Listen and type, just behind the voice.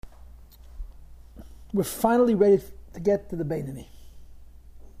we're finally ready to get to the Beinani.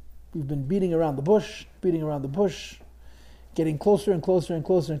 We've been beating around the bush, getting closer and closer and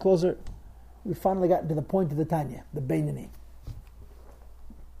closer and closer. We finally gotten to the point of the Tanya, the Beinani.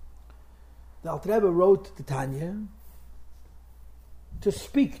 The Alter Rebbe wrote the Tanya to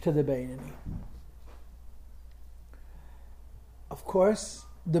speak to the Beinani. Of course,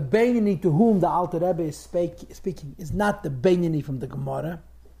 the Beinani to whom the Alter Rebbe is speaking is not the Beinani from the Gemara,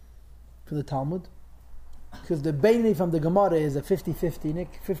 from the Talmud, because the Beinani from the Gemara is a 50-50,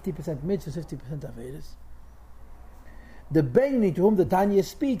 50% mitzvah, 50% avedis. The Beinani to whom the Tanya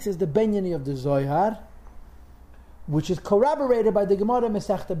speaks is the Beinani of the Zohar, which is corroborated by the Gemara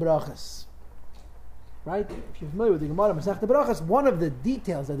Masechta Brachas. Right? If you're familiar with the Gemara Masechta Brachas, one of the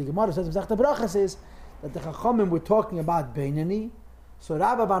details that the Gemara says in Masechta Brachas is that the Chachamim were talking about Beinani. So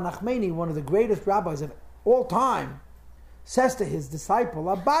Rabbi Bar Nachmani, one of the greatest rabbis of all time, says to his disciple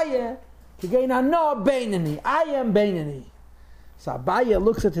Abaye, "No Beinani, I am Beinani." So Abaye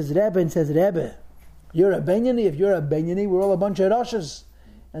looks at his Rebbe and says, "Rebbe, you're a Beinani. If you're a Beinani, we're all a bunch of Roshas."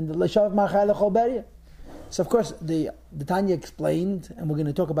 And the Leshav Machal Cholberia. So of course the Tanya explained, and we're going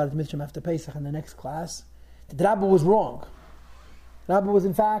to talk about it Mishram after Pesach in the next class, that Rabbi was wrong. Rabbi was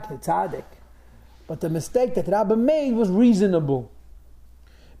in fact a tzaddik. But the mistake that Rabbi made was reasonable.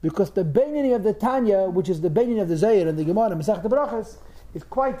 Because the Beinani of the Tanya, which is the Beinani of the Zohar and the Gemara, Masechta Brachas, is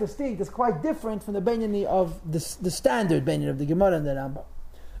quite distinct, is quite different from the Beinani of the standard Beinani of the Gemara and the Rambam.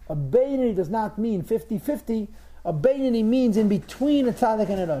 A Beinani does not mean 50-50. A Beinani means in between a tzaddik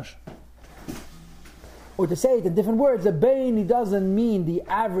and a rosh. Or to say it in different words, a Beinani doesn't mean the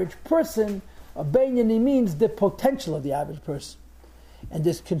average person. A Beinani means the potential of the average person. And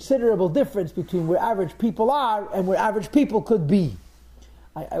there's considerable difference between where average people are and where average people could be.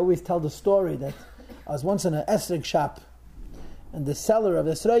 I always tell the story that I was once in an esrog shop, and the seller of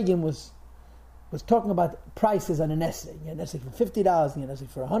the esrogim was talking about prices on an esrog. An esrog for $50, an esrog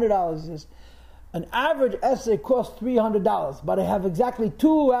for $100. He says, an average esrog costs $300, but I have exactly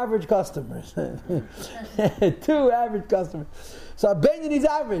 2 average customers. 2 average customers. So a Beinani is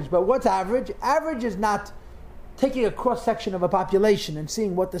average, but what's average? Average is not taking a cross-section of a population and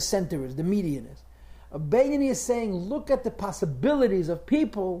seeing what the center is, the median is. A Beinani is saying, look at the possibilities of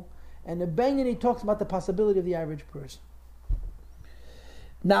people, and a Beinani talks about the possibility of the average person.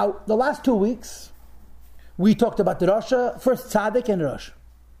 Now, the last 2 weeks, we talked about the Rasha, first Tzaddik and Rasha.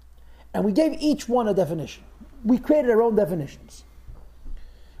 And we gave each one a definition. We created our own definitions.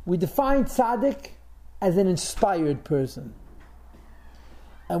 We defined Tzaddik as an inspired person.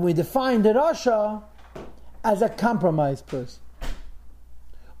 And we defined the Rasha as a compromised person.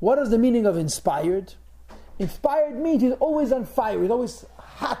 What is the meaning of inspired? Inspired means he's always on fire, he's always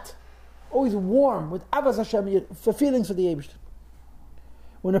hot, always warm, with Avas Hashem, for feelings for the Eibishter.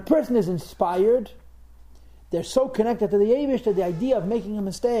 When a person is inspired, they're so connected to the Eibishter, the idea of making a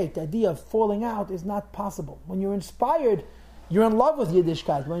mistake, the idea of falling out is not possible. When you're inspired, you're in love with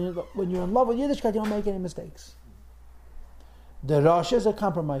Yiddishkeit. When you're in love with Yiddishkeit, you don't make any mistakes. The Rosh is a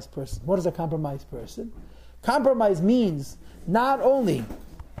compromised person. What is a compromised person? Compromise means,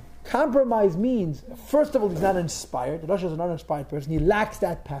 first of all, he's not inspired. The Rosh is an uninspired person. He lacks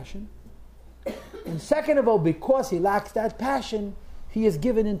that passion. And second of all, because he lacks that passion, he is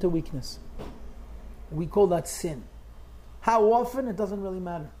given into weakness. We call that sin. How often? It doesn't really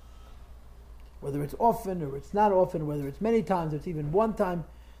matter. Whether it's often or it's not often, whether it's many times or it's even one time,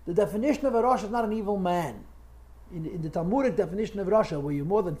 the definition of a Rosh is not an evil man. In the Talmudic definition of Rosh, where you're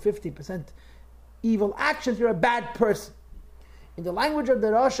more than 50% evil actions, you're a bad person. In the language of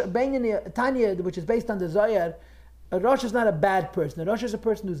the Rosh, Tanya, which is based on the Zohar, a Rosh is not a bad person. A Rosh is a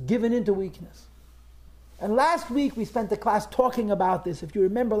person who's given into weakness. And last week we spent the class talking about this. If you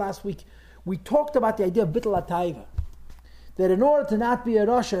remember last week, we talked about the idea of Bittul HaTaiva. That in order to not be a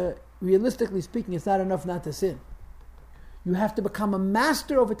Rosh, realistically speaking, it's not enough not to sin. You have to become a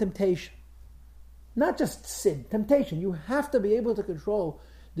master over temptation. Not just sin, temptation. You have to be able to control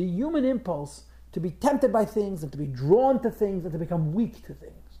the human impulse to be tempted by things and to be drawn to things and to become weak to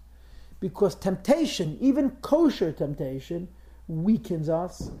things. Because temptation, even kosher temptation, weakens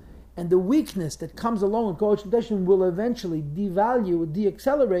us, and the weakness that comes along with kosher temptation will eventually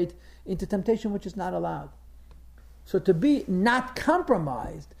deaccelerate into temptation which is not allowed. So to be not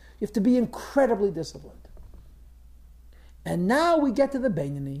compromised, you have to be incredibly disciplined. And now we get to the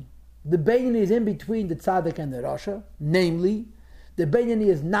Beinani. The Beinani is in between the Tzaddik and the Rasha, namely, the Beinani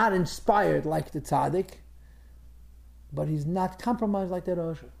is not inspired like the Tzaddik, but he's not compromised like the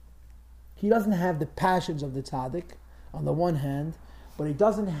Rasha. He doesn't have the passions of the Tzaddik, on the one hand, but he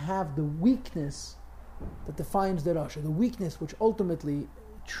doesn't have the weakness that defines the Rasha, the weakness which ultimately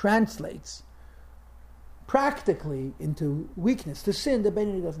translates practically into weakness. To sin, the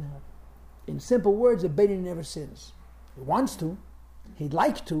Beinoni doesn't have. In simple words, the Beinoni never sins. He wants to, he'd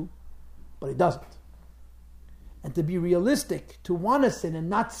like to, but he doesn't. And to be realistic, to want to sin and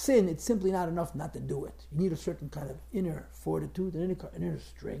not sin, it's simply not enough not to do it. You need a certain kind of inner fortitude, an inner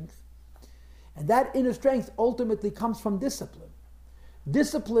strength. And that inner strength ultimately comes from discipline.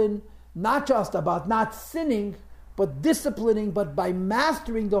 Discipline, not just about not sinning, but disciplining, but by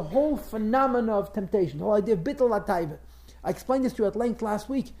mastering the whole phenomena of temptation, the whole idea of bittul hataiva. I explained this to you at length last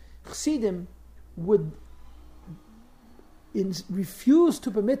week. Chassidim would refuse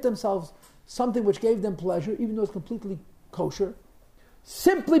to permit themselves something which gave them pleasure, even though it's completely kosher,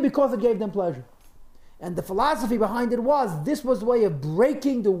 simply because it gave them pleasure. And the philosophy behind it was, this was the way of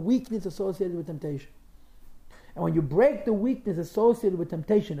breaking the weakness associated with temptation. And when you break the weakness associated with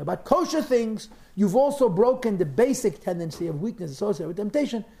temptation about kosher things, you've also broken the basic tendency of weakness associated with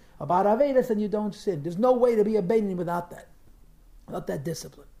temptation about Avedas, and you don't sin. There's no way to be a Beinoni without that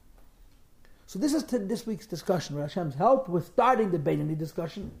discipline. So this is this week's discussion. With Hashem's help, we're starting the Beinoni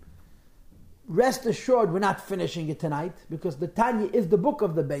discussion. Rest assured, we're not finishing it tonight, because the Tanya is the book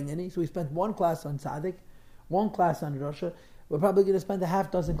of the Beinoni. So we spent one class on Tzaddik, one class on Rasha. We're probably going to spend a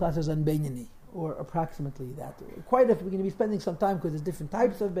half dozen classes on Beinoni, or approximately that. We're going to be spending some time, because there's different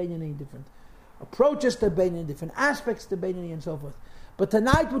types of Beinoni, different approaches to Beinoni, different aspects to Beinoni, and so forth. But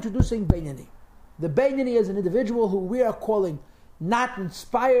tonight we're introducing Beinoni. The Beinoni is an individual who we are calling not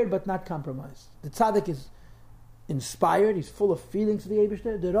inspired but not compromised. The Tzaddik is inspired, he's full of feelings to the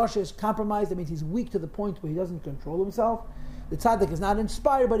Eibishter. The Rasha is compromised, that means he's weak to the point where he doesn't control himself. The Tzaddik is not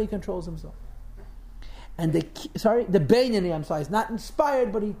inspired, but he controls himself. And the Beinoni, is not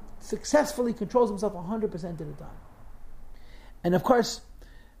inspired, but he successfully controls himself 100% of the time. And of course,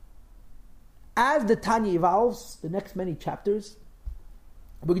 as the Tanya evolves, the next many chapters,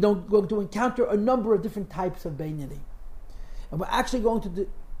 we're going to encounter a number of different types of Beinoni. And we're actually going to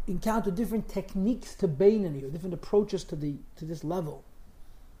encounter different techniques to Beinoni, or different approaches to this level.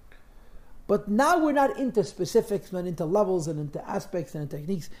 But now we're not into specifics, but into levels and into aspects and into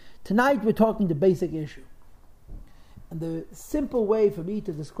techniques. Tonight we're talking the basic issue. And the simple way for me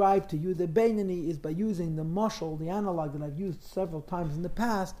to describe to you the Beinoni is by using the mashal, the analog that I've used several times in the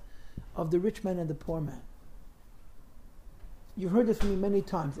past, of the rich man and the poor man. You've heard this from me many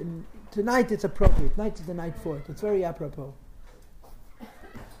times, and tonight it's appropriate. Tonight is the night for it. It's very apropos.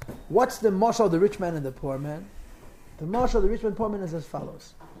 What's the mashal of the rich man and the poor man? The mashal of the rich man and poor man is as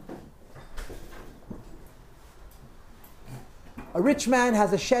follows. A rich man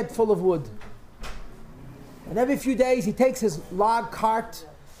has a shed full of wood. And every few days he takes his log cart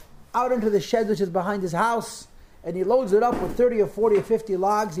out into the shed which is behind his house, and he loads it up with 30 or 40 or 50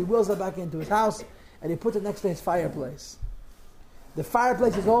 logs. He wheels it back into his house, and he puts it next to his fireplace. The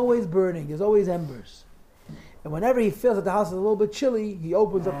fireplace is always burning. There's always embers. And whenever he feels that the house is a little bit chilly, he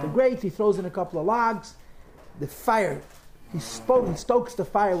opens up the grate, he throws in a couple of logs. The fire, he stokes the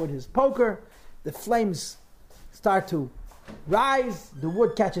fire with his poker. The flames start to rise. The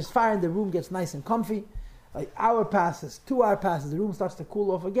wood catches fire, and the room gets nice and comfy. An hour passes, 2 hours passes, the room starts to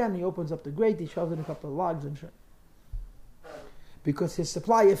cool off again. He opens up the grate, he shoves in a couple of logs and shit. Because his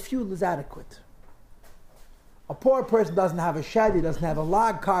supply of fuel is adequate. A poor person doesn't have a shed, he doesn't have a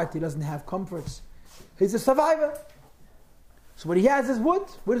log cart, he doesn't have comforts. He's a survivor. So when he has his wood,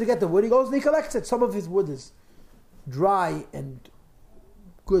 where does he get the wood? He goes and he collects it. Some of his wood is dry and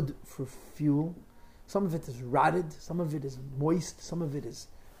good for fuel. Some of it is rotted, some of it is moist, some of it is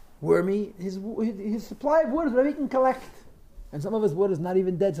wormy. His supply of wood is whatever he can collect. And some of his wood is not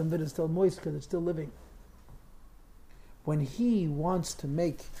even dead, some of it is still moist because it's still living. When he wants to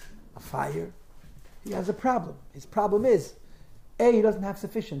make a fire, he has a problem. His problem is, A, he doesn't have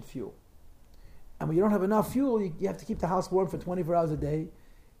sufficient fuel. And when you don't have enough fuel, you have to keep the house warm for 24 hours a day.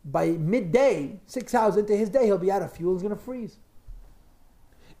 By midday, 6 hours into his day, he'll be out of fuel, he's going to freeze.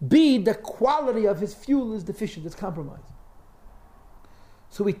 B, the quality of his fuel is deficient, it's compromised.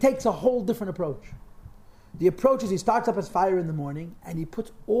 So he takes a whole different approach. The approach is he starts up his fire in the morning, and he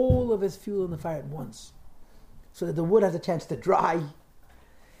puts all of his fuel in the fire at once, so that the wood has a chance to dry,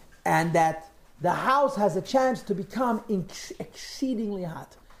 and that the house has a chance to become exceedingly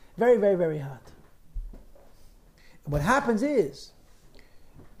hot. Very, very, very hot. And what happens is,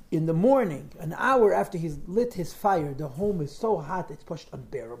 in the morning, an hour after he's lit his fire, the home is so hot it's pushed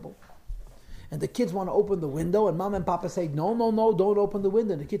unbearable. And the kids want to open the window, and mom and papa say, no, don't open the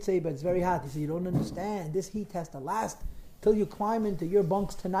window. And the kids say, but it's very hot. He says, you don't understand. This heat has to last till you climb into your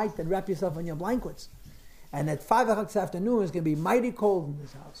bunks tonight and wrap yourself in your blankets. And at 5 o'clock this afternoon, it's going to be mighty cold in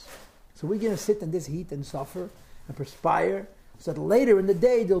this house. So we're going to sit in this heat and suffer and perspire, so that later in the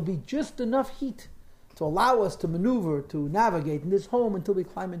day, there'll be just enough heat to allow us to maneuver, to navigate in this home until we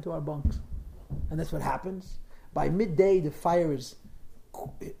climb into our bunks. And that's what happens. By midday, the fire has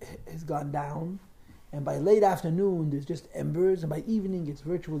gone down, and by late afternoon, there's just embers, and by evening, it's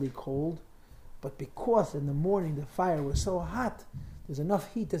virtually cold. But because in the morning the fire was so hot, there's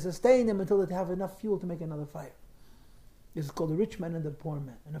enough heat to sustain them until they have enough fuel to make another fire. This is called the rich man and the poor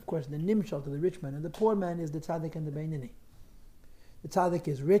man. And of course, the nimshal to the rich man and the poor man is the tzaddik and the beinoni. The tzaddik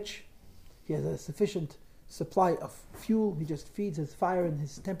is rich. He has a sufficient supply of fuel. He just feeds his fire and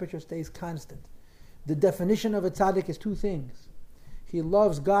his temperature stays constant. The definition of a tzaddik is two things. He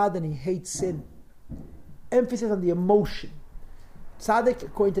loves God and he hates sin. Emphasis on the emotion. Tzaddik,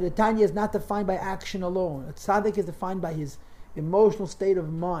 according to the Tanya, is not defined by action alone. A tzaddik is defined by his emotional state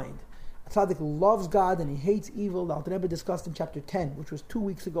of mind. A tzaddik loves God and he hates evil. The Alter Rebbe discussed in chapter 10, which was 2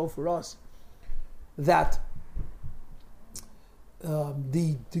 weeks ago for us, that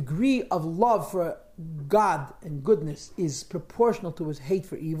the degree of love for God and goodness is proportional to his hate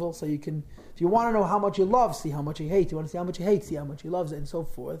for evil. So you can, if you want to know how much he loves, see how much he hates. You want to see how much he hates, see how much he loves, and so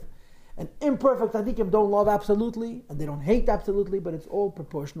forth. And imperfect tzaddikim don't love absolutely, and they don't hate absolutely, but it's all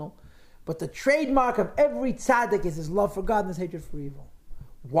proportional. But the trademark of every tzaddik is his love for God and his hatred for evil.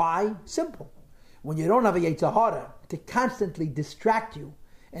 Why? Simple. When you don't have a yetzer hara to constantly distract you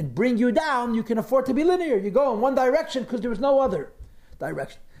and bring you down, you can afford to be linear. You go in one direction because there is no other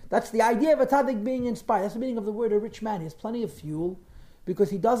direction. That's the idea of a tzaddik being inspired. That's the meaning of the word a rich man. He has plenty of fuel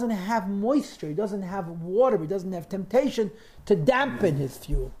because he doesn't have moisture, he doesn't have water, he doesn't have temptation to dampen his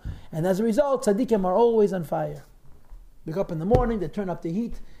fuel. And as a result, tzaddikim are always on fire. Wake up in the morning, they turn up the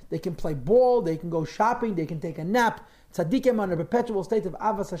heat, they can play ball, they can go shopping, they can take a nap. Tzaddikim are in a perpetual state of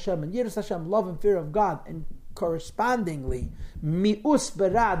avas Hashem and yiras Hashem, love and fear of God, and correspondingly, mi'us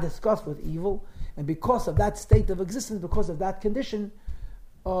berah, disgust with evil. And because of that state of existence, because of that condition,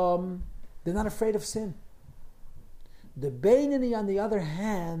 they're not afraid of sin. The beinoni, on the other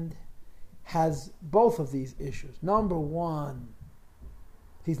hand, has both of these issues. Number one,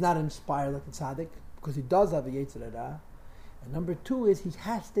 he's not inspired like the tzaddik because he does have a yetzer hara. And number two is he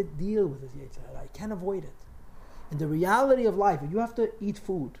has to deal with his yetzer hara. He can't avoid it. And the reality of life, you have to eat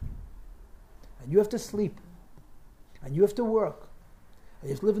food, and you have to sleep, and you have to work, and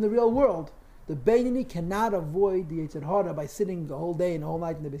you have to live in the real world. The beinoni cannot avoid the yetzer hara by sitting the whole day and the whole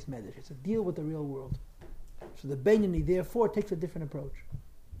night in the Beis Medrash. It's a deal with the real world. So the beinoni, therefore, takes a different approach.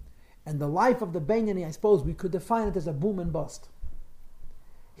 And the life of the beinoni, I suppose, we could define it as a boom and bust.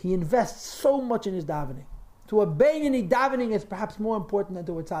 He invests so much in his davening. To a beinoni, davening is perhaps more important than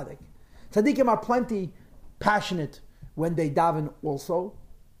to a tzaddik. Tzaddikim are plenty passionate when they daven also,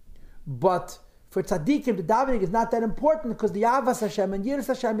 but for tzaddikim, the davening is not that important because the avas Hashem and yiras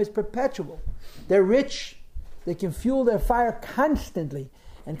Hashem is perpetual. They're rich, they can fuel their fire constantly,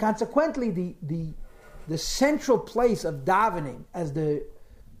 and consequently, the central place of davening as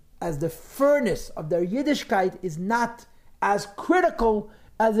the furnace of their Yiddishkeit is not as critical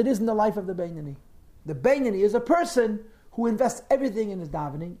as it is in the life of the beinoni. The beinoni is a person who invests everything in his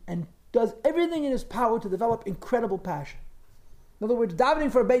davening and does everything in his power to develop incredible passion. In other words,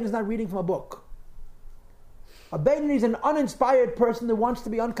 davening for a beinoni is not reading from a book. A beinoni is an uninspired person that wants to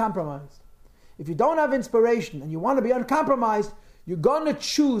be uncompromised. If you don't have inspiration and you want to be uncompromised, you're going to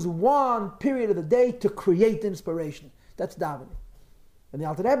choose one period of the day to create inspiration. That's davening. And the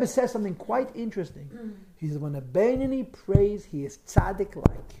Alter Rebbe says something quite interesting. He says, when a beinoni prays, he is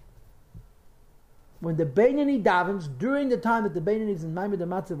tzaddik-like. When the beinoni davens, during the time that the beinoni is in Maimed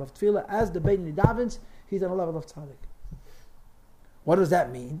HaMatzav of Tefillah, as the beinoni davens, he's on a level of tzaddik. What does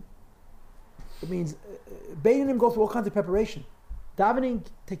that mean? It means beinonim go through all kinds of preparation. Davening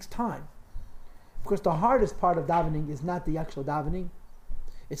takes time. Of course, the hardest part of davening is not the actual davening.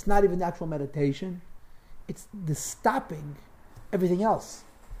 It's not even the actual meditation. It's the stopping everything else.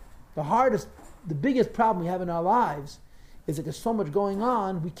 The biggest problem we have in our lives is that there's so much going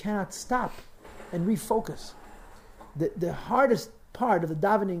on, we cannot stop and refocus. The hardest part of the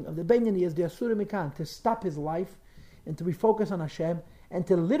davening of the beinoni is the asura mikan, to stop his life and to refocus on Hashem and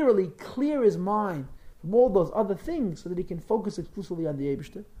to literally clear his mind from all those other things so that he can focus exclusively on the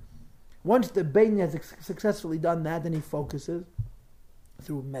Eibishter. Once the beinoni has successfully done that, then he focuses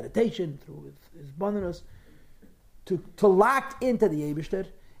through meditation, through his bonus, to lock into the Eibishter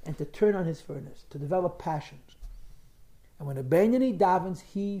and to turn on his furnace, to develop passions. And when a beinoni davens,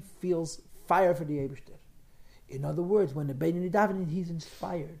 he feels fire for the Eibishter. In other words, when the beinoni davens, he's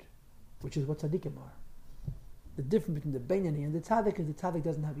inspired, which is what tzaddikim are. The difference between the beinoni and the tzaddik is the tzaddik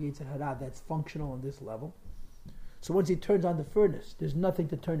doesn't have yetzer hara that's functional on this level. So once he turns on the furnace, there's nothing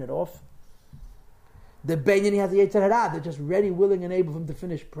to turn it off. The beinoni has the yetzer hara; they're just ready, willing, and able for him to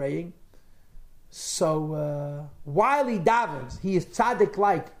finish praying. So while he davens, he is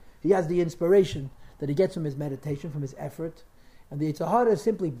tzaddik-like. He has the inspiration that he gets from his meditation, from his effort. And the Yetzer Hara is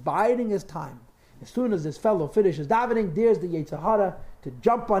simply biding his time. As soon as this fellow finishes davening, there's the Yetzer Hara to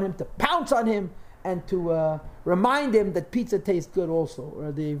jump on him, to pounce on him, and to remind him that pizza tastes good also.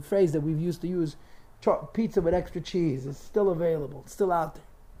 Or the phrase that we've used to use, pizza with extra cheese, is still available, it's still out there.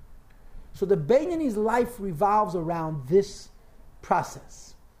 So the Beinani's life revolves around this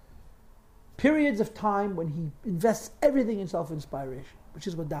process. Periods of time when he invests everything in self-inspiration, which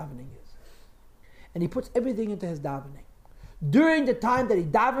is what davening is. And he puts everything into his davening. During the time that he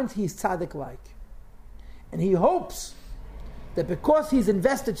davens, he's tzaddik-like. And he hopes that because he's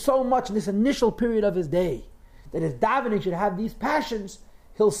invested so much in this initial period of his day, that his davening should have these passions,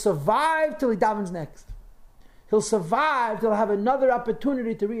 he'll survive till he davens next. He'll survive till he'll have another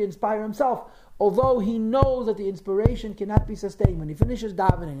opportunity to re-inspire himself, although he knows that the inspiration cannot be sustained. When he finishes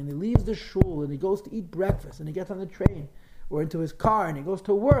davening and he leaves the shul and he goes to eat breakfast and he gets on the train or into his car and he goes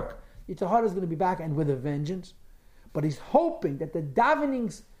to work, Yetzer Hara is going to be back and with a vengeance. But he's hoping that the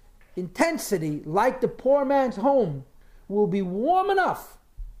davening's intensity, like the poor man's home, will be warm enough,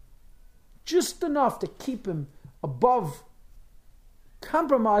 just enough to keep him above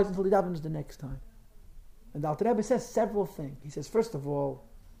compromise until he davens the next time. And the Alter Rebbe says several things. He says, first of all,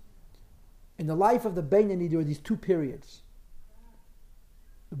 in the life of the Beinani there are these two periods.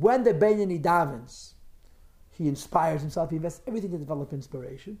 When the Beinani davens, he inspires himself, he invests everything to develop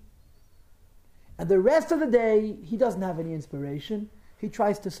inspiration. And the rest of the day, he doesn't have any inspiration. He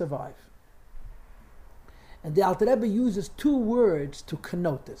tries to survive. And the Alter Rebbe uses two words to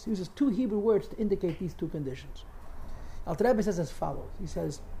connote this. He uses two Hebrew words to indicate these two conditions. Alter Rebbe says as follows. He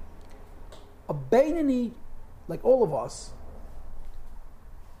says, a Beinani, like all of us,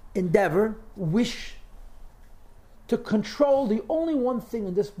 wish to control the only one thing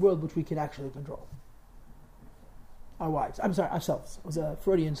in this world which we can actually control. Our wives. I'm sorry, ourselves. It was a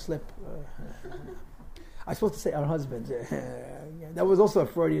Freudian slip. I was supposed to say our husbands. That was also a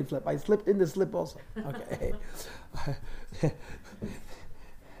Freudian slip. I slipped in the slip also. Okay.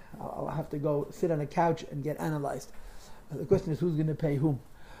 I'll have to go sit on a couch and get analyzed. The question is who's going to pay whom.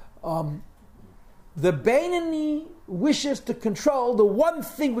 The Beinani wishes to control the one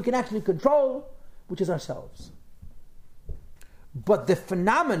thing we can actually control, which is ourselves. But the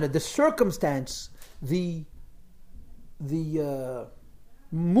phenomena, the circumstance, the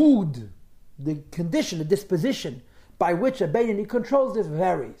mood, the condition, the disposition by which a Beinani controls this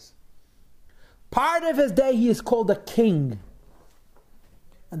varies. Part of his day he is called a king,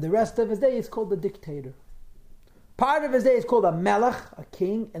 and the rest of his day is called a dictator. Part of his day is called a melech, a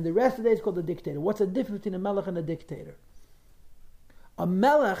king, and the rest of the day is called a dictator. What's the difference between a melech and a dictator? A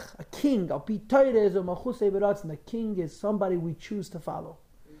melech, a king, a king is somebody we choose to follow.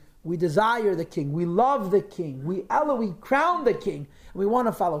 We desire the king. We love the king. We crown the king. And we want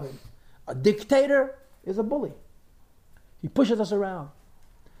to follow him. A dictator is a bully. He pushes us around.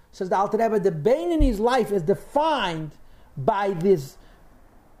 Says the Alter Rebbe, the Beinani's life is defined by this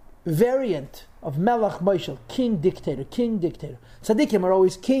variant of Melech Moshel, king, dictator, king, dictator. Tzaddikim are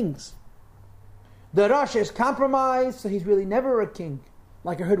always kings. The Rosh is compromised, so he's really never a king.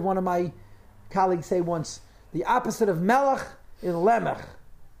 Like I heard one of my colleagues say once, the opposite of Melech is Lemech.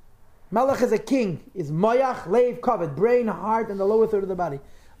 Melech is a king, is Moyach, Leiv, Kavod, brain, heart, and the lower third of the body.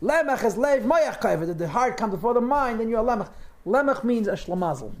 Lemech is Leiv, Moyach, Kavod. The heart comes before the mind, then you're a Lemech. Lemech means a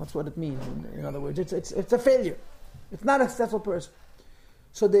shlamazel. That's what it means. In other words, it's a failure. It's not a successful person.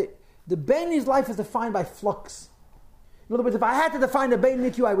 So the Beinani's life is defined by flux. In other words, if I had to define a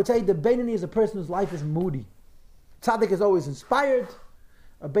Beinani to you, I would say the Beinani is a person whose life is moody. Tzaddik is always inspired.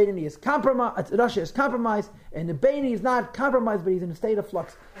 A Beinani is compromised. Rasha is compromised, and the Beinani is not compromised, but he's in a state of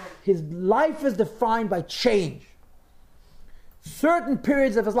flux. His life is defined by change. Certain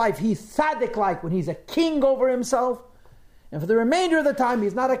periods of his life, he's tzaddik-like when he's a king over himself, and for the remainder of the time,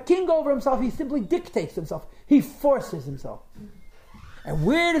 he's not a king over himself. He simply dictates himself. He forces himself. And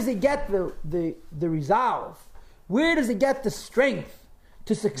where does he get the resolve? Where does he get the strength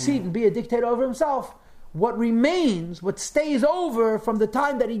to succeed and be a dictator over himself? What remains, what stays over from the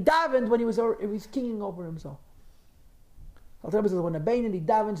time that he davened when he was kinging over himself. Al-Tabba says when a Beinani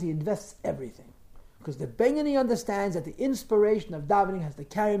davens, he invests everything. Because the Beinani understands that the inspiration of davening has to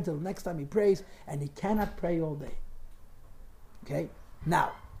carry him till the next time he prays, and he cannot pray all day. Okay?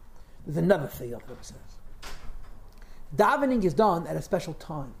 Now, there's another thing Al-Tabba says. Davening is done at a special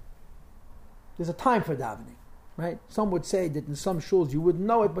time. There's a time for davening, right? Some would say that in some shuls you wouldn't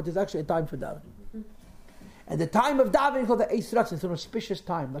know it, but there's actually a time for davening. And the time of davening is called the Eis Ratzon. It's an auspicious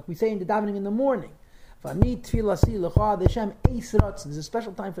time. Like we say in the davening in the morning. V'ani tfilasi l'cha d'Hashem eis ratzon. There's a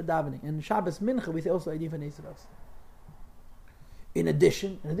special time for davening. And in Shabbos Mincha, we say also Eidim for eis ratzon. In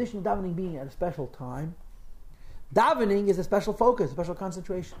addition to davening being at a special time, davening is a special focus, a special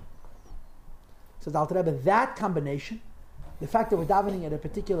concentration. Says Alter Rebbe, that combination, the fact that we're davening at a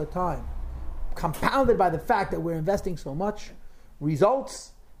particular time, compounded by the fact that we're investing so much,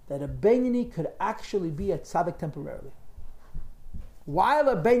 results that a Beinoni could actually be a tzaddik temporarily. While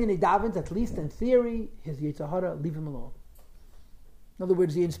a Beinoni davens, at least in theory, his Yetzer Hara, leave him alone. In other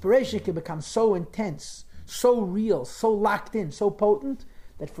words, the inspiration can become so intense, so real, so locked in, so potent,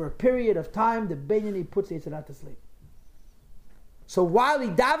 that for a period of time, the Beinoni puts the Yetzer Hara to sleep. So while he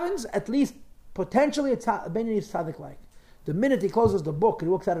davens, at least potentially a Beinoni is tzaddik-like. The minute he closes the book and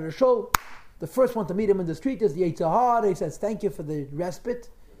he walks out of the shul, the first one to meet him in the street is the Yetzer Hara. He says, thank you for the respite.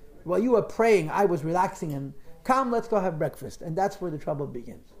 While you were praying, I was relaxing, and come, let's go have breakfast. And that's where the trouble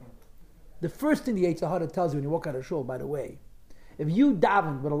begins. The first thing the Yetzer Hara tells you when you walk out of shul, by the way, if you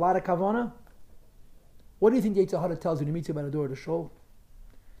daven with a lot of kavanah, what do you think the Yetzer Hara tells you when he meets you by the door of the shul?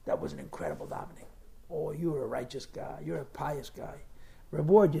 That was an incredible davening. Oh, you're a righteous guy. You're a pious guy.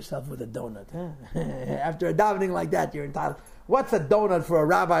 Reward yourself with a donut. Huh? After a davening like that, you're entitled. What's a donut for a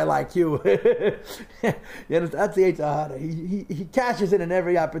rabbi like you? You know, that's the Yetzer Hara. He cashes in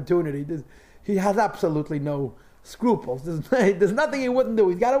every opportunity. He has absolutely no scruples. There's nothing he wouldn't do.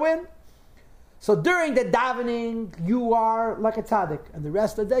 He's got to win. So during the davening, you are like a tzaddik. And the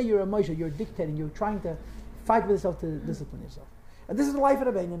rest of the day, you're a Moshe. You're dictating. You're trying to fight with yourself to discipline yourself. And this is the life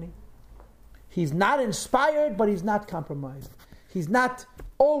of the Beinoni. He's not inspired, but he's not compromised. He's not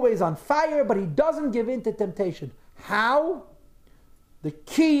always on fire, but he doesn't give in to temptation. How? The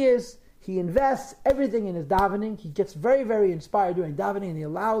key is he invests everything in his davening. He gets very, very inspired during davening, and he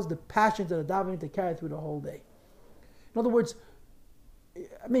allows the passions of the davening to carry through the whole day. In other words,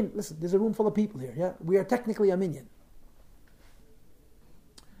 I mean, listen, there's a room full of people here. Yeah, we are technically a minyan.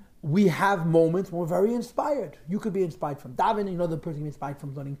 We have moments when we're very inspired. You could be inspired from davening. Another person can be inspired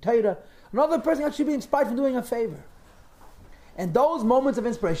from learning Torah. Another person actually be inspired from doing a favor. And those moments of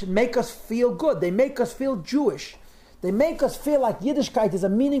inspiration make us feel good. They make us feel Jewish. They make us feel like Yiddishkeit is a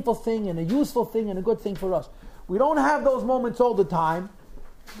meaningful thing and a useful thing and a good thing for us. We don't have those moments all the time.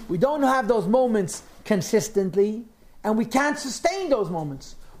 We don't have those moments consistently. And we can't sustain those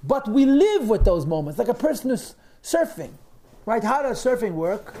moments. But we live with those moments. Like a person who's surfing. Right? How does surfing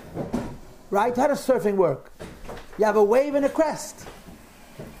work? Right? How does surfing work? You have a wave and a crest.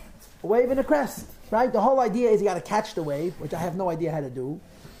 A wave and a crest. Right? The whole idea is you got to catch the wave, which I have no idea how to do.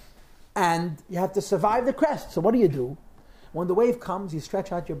 And you have to survive the crest. So what do? When the wave comes, you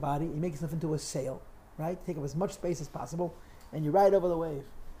stretch out your body, you make yourself into a sail. Right? Take up as much space as possible, and you ride over the wave.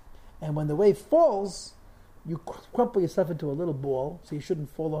 And when the wave falls, you crumple yourself into a little ball, so you shouldn't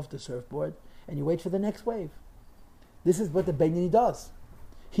fall off the surfboard, and you wait for the next wave. This is what the Beinoni does.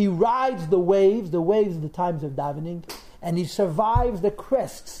 He rides the waves of the times of davening, and he survives the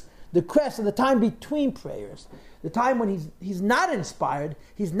crests of the time between prayers, the time when he's not inspired,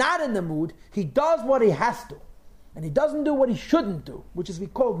 he's not in the mood, he does what he has to, and he doesn't do what he shouldn't do, which is we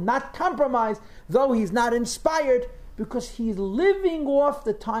call not compromise, though he's not inspired, because he's living off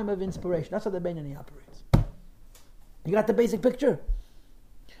the time of inspiration. That's how the Beinoni operates. You got the basic picture?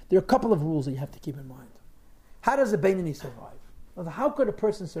 There are a couple of rules that you have to keep in mind. How does a Beinoni survive? Well, how could a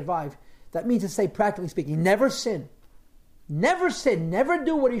person survive? That means to say, practically speaking, never sin. Never sin. Never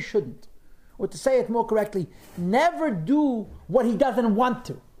do what he shouldn't. Or to say it more correctly, never do what he doesn't want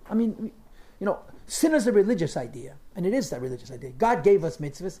to. I mean, sin is a religious idea. And it is a religious idea. God gave us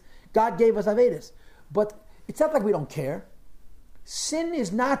mitzvahs. God gave us avedas. But it's not like we don't care. Sin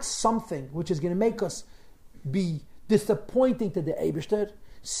is not something which is going to make us be disappointing to the Eibishter.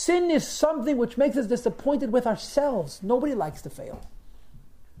 Sin is something which makes us disappointed with ourselves. Nobody likes to fail.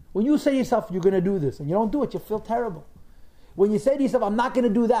 When you say to yourself, you're going to do this, and you don't do it, you feel terrible. When you say to yourself, I'm not going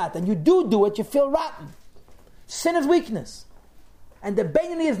to do that, and you do it, you feel rotten. Sin is weakness. And the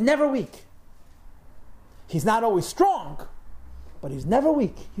Beinoni is never weak. He's not always strong, but he's never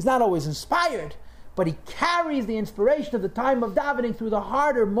weak. He's not always inspired, but he carries the inspiration of the time of davening through the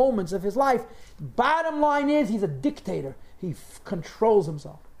harder moments of his life. Bottom line is, he's a dictator. He controls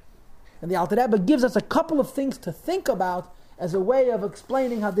himself. And the Alter Rebbe gives us a couple of things to think about as a way of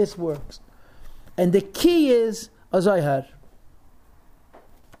explaining how this works. And the key is a Zohar.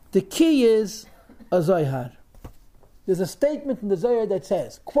 The key is a Zohar. There's a statement in the Zohar that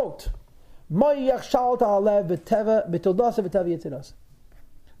says, quote,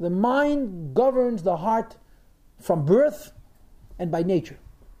 the mind governs the heart from birth and by nature.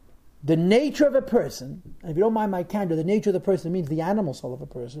 The nature of a person, and if you don't mind my candor, the nature of the person means the animal soul of a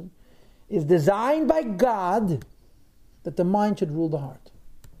person, is designed by God that the mind should rule the heart.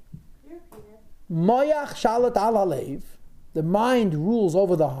 Moyach shalat al halev, the mind rules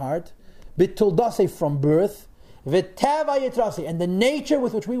over the heart, bituldase from birth, v'teva yitrasi, and the nature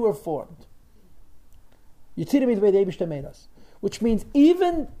with which we were formed. Yitzira means the way the Eibishter made us, which means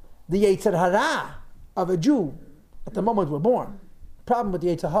even the Yetzer Hara of a Jew at the moment we're born. The problem with the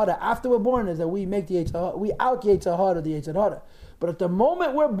Yetzer Hara after we're born is that we make the Yetzer Hara, we out Yetzer Hara the Yetzer Hara. But at the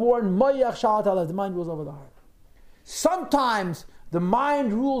moment we're born, Moyach shalat al halev, the mind rules over the heart. Sometimes the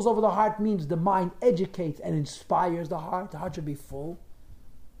mind rules over the heart means the mind educates and inspires the heart. The heart should be full.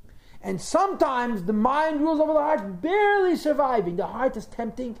 And sometimes the mind rules over the heart, barely surviving. The heart is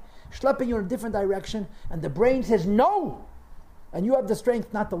tempting, schlepping you in a different direction, and the brain says no. And you have the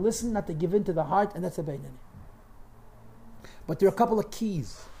strength not to listen, not to give in to the heart, and that's a beinoni. But there are a couple of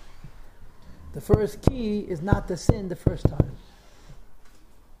keys. The first key is not to sin the first time.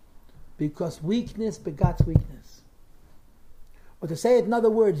 Because weakness begats weakness. Or to say it in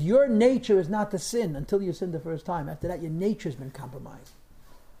other words, your nature is not to sin until you sin the first time. After that, your nature has been compromised.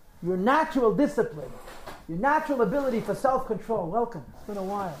 Your natural discipline, your natural ability for self-control, welcome, it's been a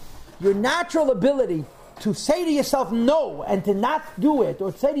while. Your natural ability to say to yourself no and to not do it,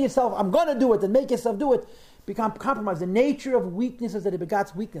 or to say to yourself, I'm going to do it, and make yourself do it, become compromised. The nature of weakness is that it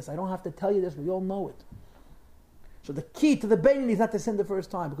begats weakness. I don't have to tell you this, we all know it. So the key to the beinoni is not to sin the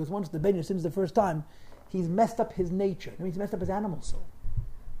first time, because once the beinoni sins the first time, he's messed up his nature. That means he's messed up his animal soul.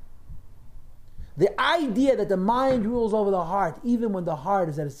 The idea that the mind rules over the heart, even when the heart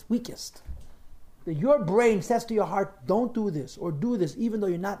is at its weakest, that your brain says to your heart, don't do this, or do this, even though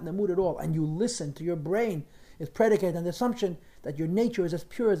you're not in the mood at all, and you listen to your brain, is predicated on the assumption that your nature is as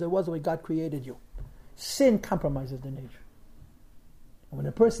pure as it was the way God created you. Sin compromises the nature. And when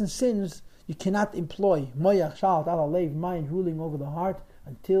a person sins, you cannot employ moyach shalat al halev, mind ruling over the heart,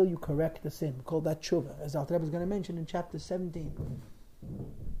 until you correct the sin. We call that tshuva, as Alter Rebbe is going to mention in chapter 17.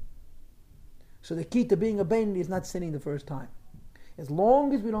 So the key to being a beinoni is not sinning the first time. As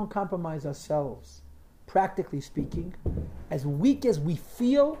long as we don't compromise ourselves, practically speaking, as weak as we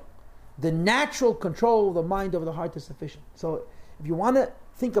feel, the natural control of the mind over the heart is sufficient. So if you want to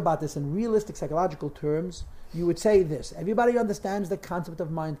think about this in realistic psychological terms, you would say this. Everybody understands the concept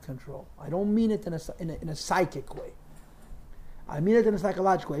of mind control. I don't mean it in a psychic way. I mean it in a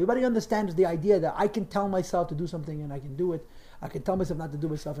psychological way. Everybody understands the idea that I can tell myself to do something and I can do it. I can tell myself not to do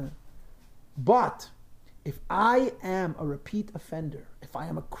myself. But if I am a repeat offender, if I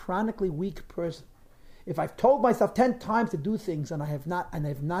am a chronically weak person, if I've told myself 10 times to do things and I have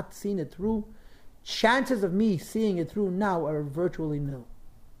not seen it through, chances of me seeing it through now are virtually nil.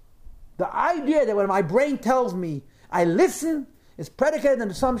 The idea that when my brain tells me I listen is predicated on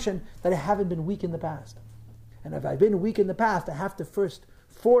the assumption that I haven't been weak in the past. And if I've been weak in the past, I have to first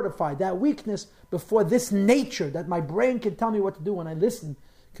fortify that weakness before this nature that my brain can tell me what to do when I listen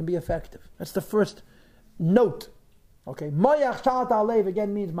can be effective. That's the first note. Okay, moyach shalat al halev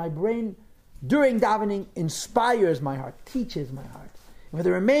again means my brain during davening inspires my heart, teaches my heart. And for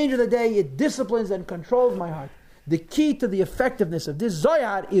the remainder of the day, it disciplines and controls my heart. The key to the effectiveness of this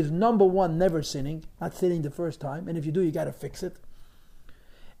zohar is number one, never sinning, not sinning the first time. And if you do, you got to fix it.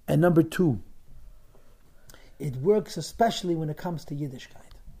 And number two, it works especially when it comes to Yiddishkeit.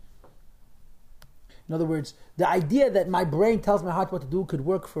 In other words, the idea that my brain tells my heart what to do could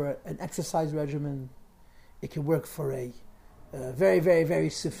work for an exercise regimen. It could work for a very, very, very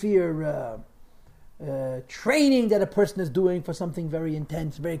severe training that a person is doing for something very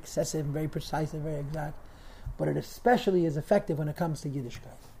intense, very excessive, very precise, and very exact. But it especially is effective when it comes to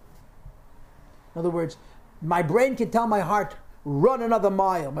Yiddishkeit. In other words, my brain can tell my heart, run another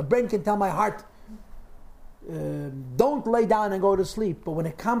mile. My brain can tell my heart, don't lay down and go to sleep. But when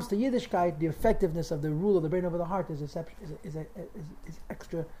it comes to Yiddishkeit, the effectiveness of the rule of the brain over the heart is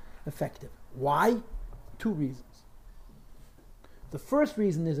extra effective. Why? Two reasons. The first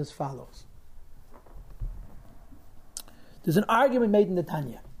reason is as follows. There's an argument made in the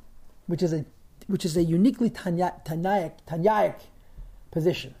Tanya, which is a uniquely Tanyaic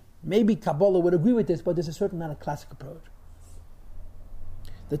position. Maybe Kabbalah would agree with this, but there's a certain amount of classic approach.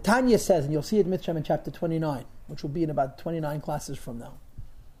 The Tanya says, and you'll see it in Mitzvah in chapter 29, which will be in about 29 classes from now,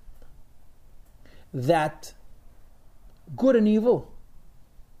 that good and evil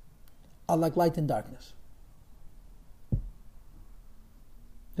are like light and darkness.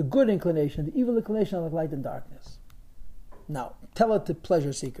 The good inclination, the evil inclination are like light and darkness. Now, tell it to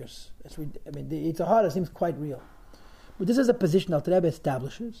pleasure seekers. It's a hard, it seems quite real. But this is a position that the Rebbe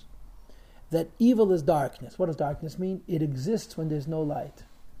establishes, that evil is darkness. What does darkness mean? It exists when there's no light.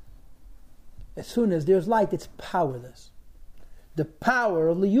 As soon as there's light, it's powerless. The power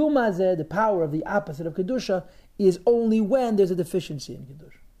of liyumazeh, the power of the opposite of kedusha, is only when there's a deficiency in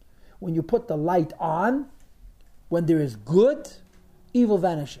kedusha. When you put the light on, when there is good, evil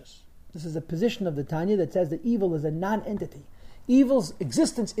vanishes. This is a position of the Tanya that says that evil is a non-entity. Evil's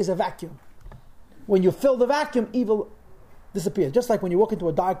existence is a vacuum. When you fill the vacuum, evil disappears. Just like when you walk into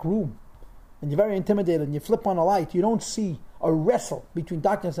a dark room and you're very intimidated and you flip on a light, you don't see a wrestle between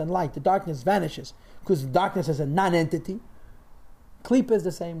darkness and light. The darkness vanishes because darkness is a non-entity. Klipa is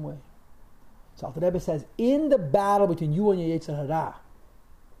the same way. So Alter Rebbe says, in the battle between you and your Yetzer Hara,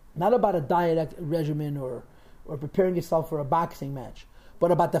 not about a diet regimen or preparing yourself for a boxing match, but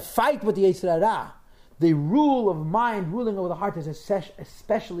about the fight with the Yetzer Hara, the rule of mind ruling over the heart is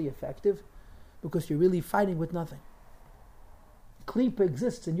especially effective because you're really fighting with nothing. Klipa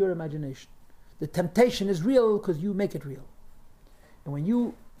exists in your imagination. The temptation is real because you make it real. And when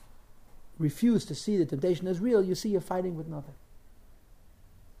you refuse to see the temptation as real, you see you're fighting with nothing.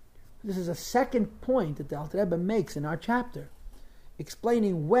 This is a second point that the Alter Rebbe makes in our chapter,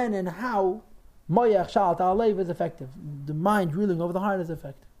 explaining when and how Moyach Shal Ta'alev is effective. The mind ruling over the heart is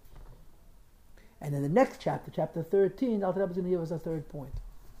effective. And in the next chapter, chapter 13, the Alter Rebbe is going to give us a third point.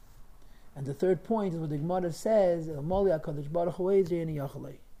 And the third point is what the Gemara says,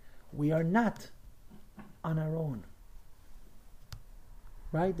 we are not on our own.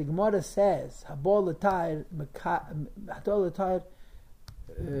 Right? The Gemara says, if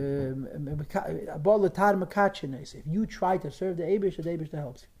you try to serve the Eibush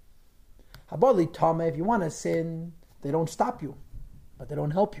helps you. If you want to sin, they don't stop you, but they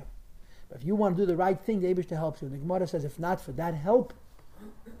don't help you. But if you want to do the right thing, the Eibush helps you. And the Gemara says, if not for that help,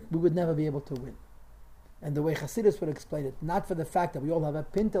 we would never be able to win. And the way Hasidus would explain it, not for the fact that we all have a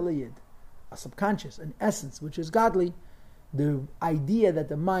pintaliyid, a subconscious, an essence which is godly, the idea that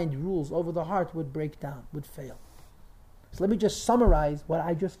the mind rules over the heart would break down, would fail. So let me just summarize what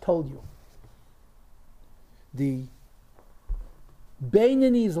I just told you. The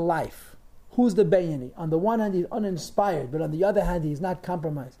Beinani's life, who's the Beinani? On the one hand, he's uninspired, but on the other hand, he's not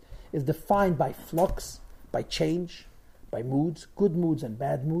compromised, is defined by flux, by change, by moods, good moods and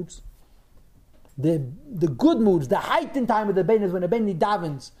bad moods. The good moods, the heightened time of the Beinani is when the Beinani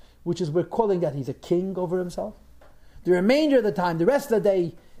davens, which is we're calling that he's a king over himself. The remainder of the time, the rest of the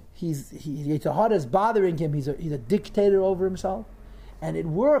day, Yetzer Hara is bothering him. He's a dictator over himself, and it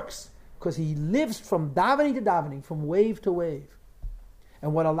works because he lives from davening to davening, from wave to wave.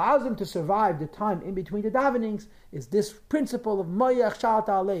 And what allows him to survive the time in between the davenings is this principle of Moyach Shal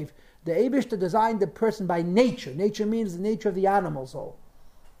Ta'alev. The Eibishter designed the person by nature. Nature means the nature of the animal soul.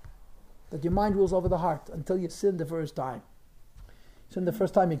 That your mind rules over the heart until you sin the first time. Sin the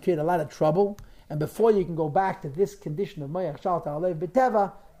first time, you create a lot of trouble. And before you can go back to this condition of Moyach Shal Ta'alev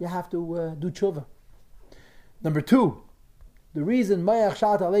B'teva, you have to do tshuva. Number two, the reason Moyach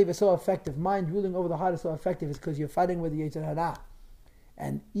Shal Ta'alev is so effective, mind ruling over the heart is so effective, is because you're fighting with the Yetzer Hara.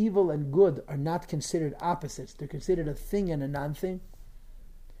 And evil and good are not considered opposites. They're considered a thing and a non-thing.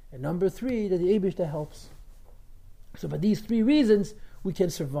 And number three, that the Eibishter helps. So for these three reasons, we can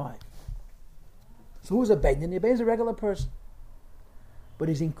survive. So who's a Beinani? A Beinani is a regular person. But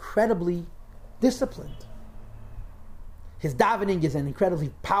he's incredibly disciplined. His davening is an incredibly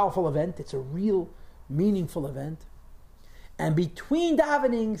powerful event. It's a real, meaningful event. And between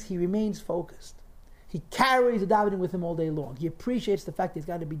davenings, he remains focused. He carries the davening with him all day long. He appreciates the fact he's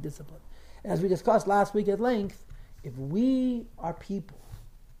got to be disciplined. And as we discussed last week at length, if we are people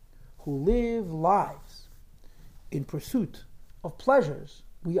who live lives in pursuit of pleasures,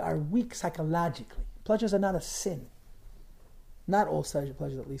 we are weak psychologically. Pleasures are not a sin. Not all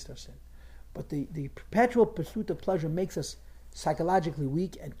pleasures at least are sin. But the perpetual pursuit of pleasure makes us psychologically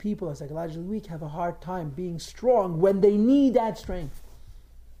weak, and people who are psychologically weak have a hard time being strong when they need that strength.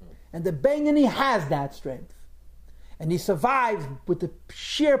 And the Beinani has that strength. And he survives with the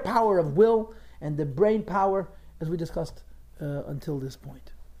sheer power of will and the brain power, as we discussed until this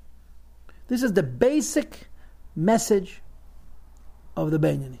point. This is the basic message of the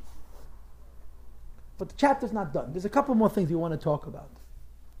Beinani. But the chapter's not done. There's a couple more things we want to talk about.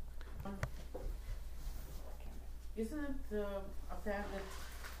 Isn't it a fact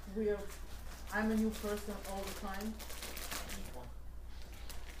that I'm a new person all the time?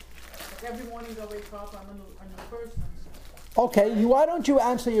 Like every morning I wake up, I'm a new person. Okay, why don't you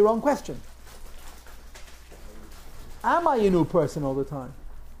answer your own question? Am I a new person all the time?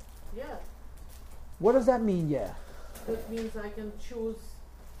 Yeah. What does that mean, yeah? That means I can choose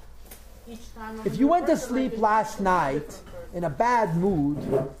each time. If you went to sleep last night in a bad mood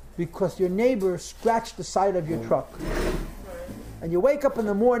because your neighbor scratched the side of your truck, right, and you wake up in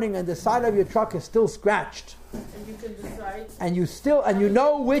the morning and the side of your truck is still scratched. And you can decide. And you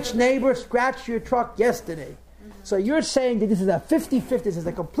know which neighbor scratched your truck yesterday. Mm-hmm. So you're saying that this is a 50-50, this is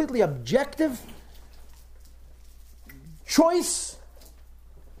a completely objective choice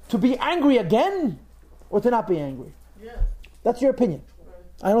to be angry again or to not be angry. Yeah. That's your opinion.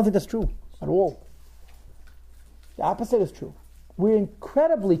 Right. I don't think that's true at all. The opposite is true. We're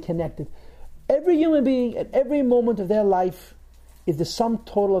incredibly connected. Every human being at every moment of their life is the sum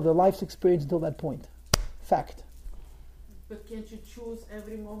total of their life's experience until that point. Fact. But can't you choose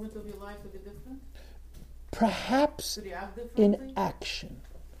every moment of your life to be different? Perhaps to react differently? In action.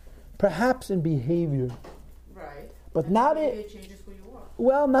 Perhaps in behavior. Right. But and not it changes who you are.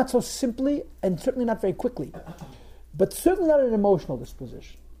 Well, not so simply, and certainly not very quickly. But certainly not an emotional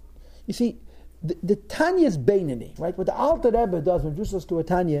disposition. You see, the Tanya's Beinani, right? What the Alter Rebbe does when he introduces us to a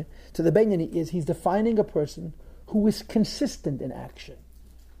Tanya, to the Beinani, is he's defining a person who is consistent in action.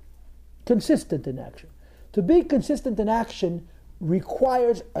 Consistent in action. To be consistent in action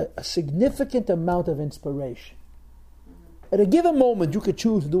requires a significant amount of inspiration. At a given moment, you could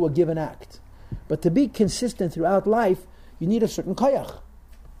choose to do a given act. But to be consistent throughout life, you need a certain koyach.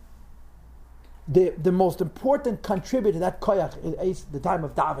 The most important contributor to that koyach is the time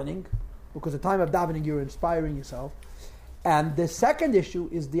of davening, because the time of davening you're inspiring yourself. And the second issue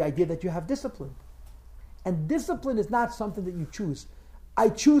is the idea that you have discipline. And discipline is not something that you choose. I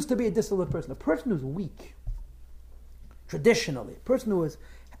choose to be a disciplined person. A person who's weak, traditionally, a person who has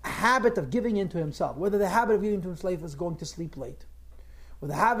a habit of giving in to himself, whether the habit of giving in to himself is going to sleep late, or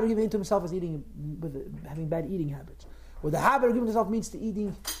the habit of giving in to himself is having bad eating habits, or the habit of giving to himself means to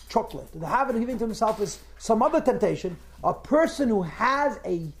eating chocolate, or the habit of giving to himself is some other temptation. A person who has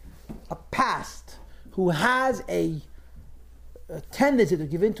a past, who has a tendency to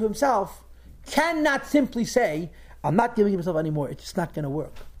give in to himself, cannot simply say, I'm not giving himself anymore. It's just not going to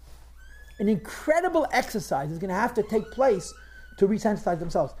work. An incredible exercise is going to have to take place to resensitize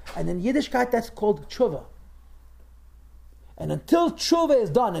themselves. And in Yiddishkeit, that's called tshuva. And until tshuva is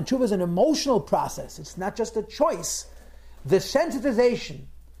done, and tshuva is an emotional process, it's not just a choice, the sensitization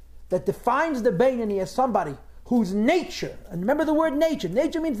that defines the Beinani as somebody whose nature, and remember the word nature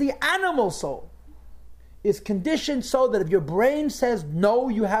means the animal soul, is conditioned so that if your brain says no,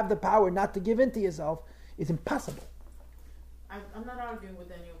 you have the power not to give in to yourself, it's impossible. I'm not arguing with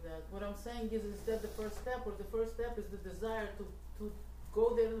any of that. What I'm saying is that the first step, or the first step is the desire to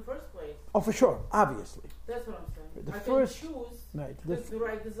go there in the first place. Oh, for sure, obviously. That's what I'm saying. The I first, can choose right, the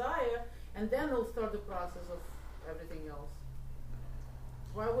right desire, and then I'll start the process of everything else.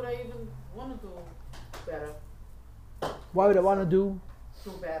 Why would I even want to do better? Why would I want to do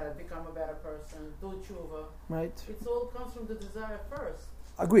better, become a better person, do tshuva? Right. It all comes from the desire first.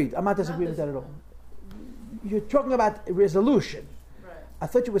 Agreed. I'm not disagreeing with that at all. You're talking about resolution. Right. I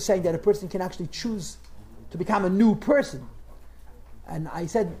thought you were saying that a person can actually choose to become a new person. And I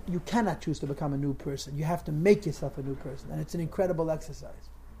said you cannot choose to become a new person. You have to make yourself a new person. And it's an incredible exercise.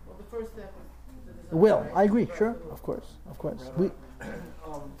 Well, the first step is the desire. Will. Right? I agree. Right. Sure. Of course.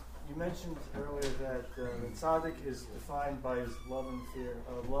 You mentioned earlier that the tzaddik is defined by his love and fear,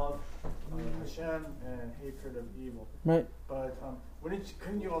 love of Hashem and hatred of evil. Right. But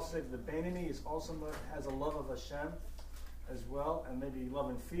couldn't you also say that the Beinani is also has a love of Hashem as well, and maybe love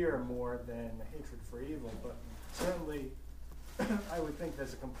and fear more than hatred for evil? But certainly, I would think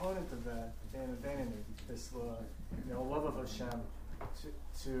there's a component of that in the Beinani, this love of Hashem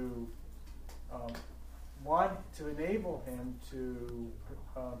to want to enable him to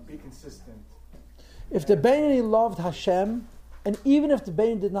be consistent. If the Beinani loved Hashem, and even if the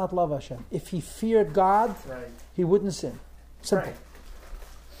Beinani did not love Hashem, if he feared God, right, he wouldn't sin. Simple.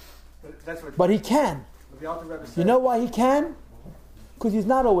 Right. But he can. The Alter Rebbe said, you know why he can? Because he's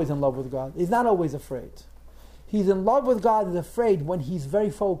not always in love with God. He's not always afraid. He's in love with God and afraid when he's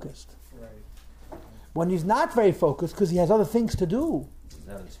very focused. Right. When he's not very focused, because he has other things to do.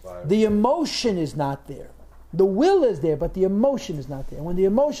 The emotion is not there. The will is there, but the emotion is not there. And when the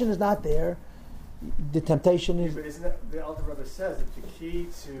emotion is not there, the temptation is. But isn't that the Alter Rebbe says that the key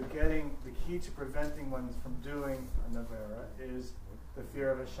to preventing one from doing an avera is the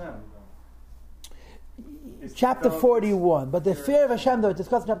fear of Hashem. Chapter 41, but the fear of Hashem, though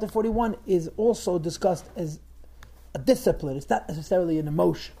discussed in chapter 41, is also discussed as a discipline. It's not necessarily an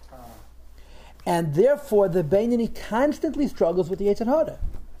emotion. And therefore, the Beinani constantly struggles with the Yetzer Hara.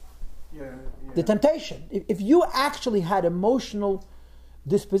 The temptation. If you actually had emotional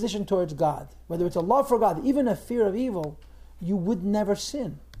disposition towards God, whether it's a love for God, even a fear of evil, you would never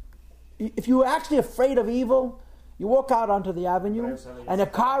sin. If you were actually afraid of evil, you walk out onto the avenue, and a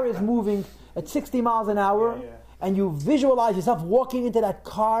car is moving at 60 miles an hour, and you visualize yourself walking into that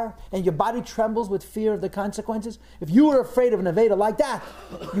car and your body trembles with fear of the consequences, if you were afraid of an Aveda like that,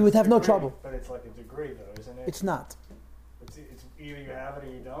 you would have no trouble. But it's like a degree, though, isn't it? It's not. It's either you have it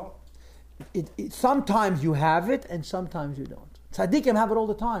or you don't. Sometimes you have it and sometimes you don't. Tzaddikim have it all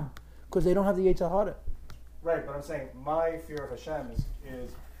the time because they don't have the Yetzer Hara. Right, but I'm saying my fear of Hashem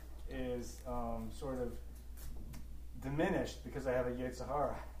is sort of diminished because I have a Yetzer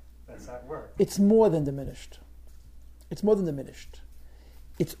Hara that's at work. It's more than diminished. It's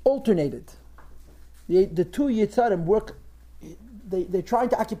alternated. The two Yetzarim work, they're trying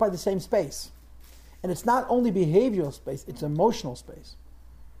to occupy the same space. And it's not only behavioral space, it's emotional space.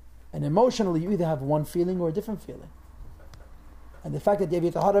 And emotionally, you either have one feeling or a different feeling. And the fact that you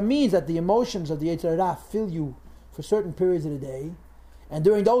have Yetzer Hara means that the emotions of the Yetzer Hara fill you for certain periods of the day. And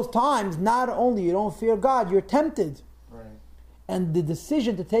during those times, not only you don't fear God, you're tempted. Right. And the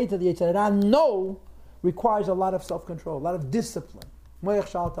decision to take to the Yetzer Hara no requires a lot of self-control, a lot of discipline. And Moyach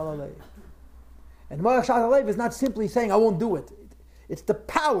Shal Alev is not simply saying, I won't do it. It's the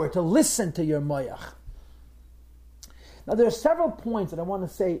power to listen to your Moyach. Now there are several points that I want to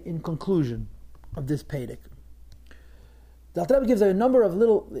say in conclusion of this Pedic. The Alter Rebbe gives a number of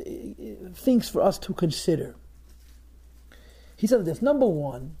little things for us to consider. He said this: number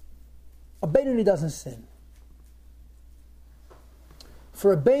one, a Beinoni doesn't sin.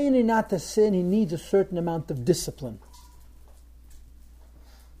 For a Beinoni not to sin, he needs a certain amount of discipline.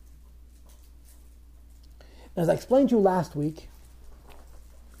 As I explained to you last week,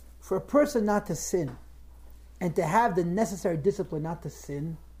 for a person not to sin and to have the necessary discipline not to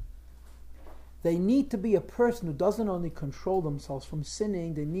sin, they need to be a person who doesn't only control themselves from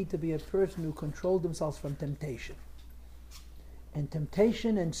sinning, they need to be a person who controls themselves from temptation. And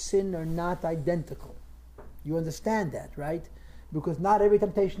temptation and sin are not identical. You understand that, right? Because not every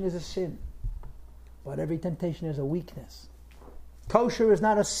temptation is a sin, but every temptation is a weakness. Kosher is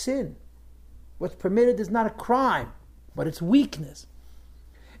not a sin. What's permitted is not a crime, but it's weakness.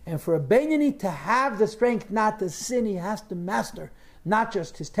 And for a Beinoni to have the strength not to sin, he has to master not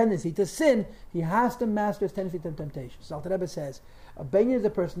just his tendency to sin, he has to master his tendency to temptation. So Alter Rebbe says, a Beinoni is a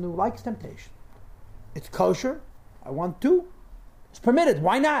person who likes temptation. It's kosher, I want to. It's permitted,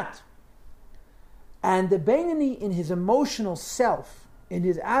 why not? And the Beinoni in his emotional self, in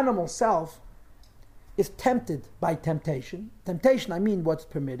his animal self, is tempted by temptation. Temptation, I mean what's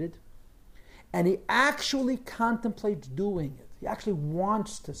permitted. And he actually contemplates doing it. He actually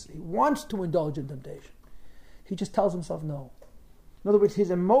wants to indulge in temptation. He just tells himself no. In other words, his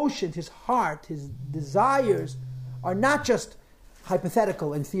emotions, his heart, his desires are not just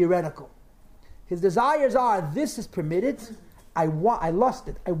hypothetical and theoretical. His desires are, this is permitted, I lust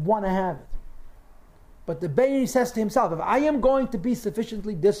it, I want to have it. But the Beinoni says to himself, if I am going to be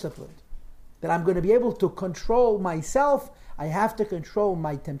sufficiently disciplined, that I'm going to be able to control myself, I have to control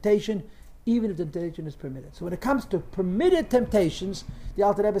my temptation, even if temptation is permitted. So when it comes to permitted temptations, the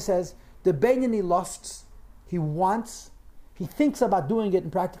Alter Rebbe says, the Beinoni lusts, he wants, he thinks about doing it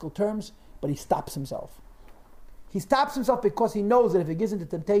in practical terms, but he stops himself. He stops himself because he knows that if he gives into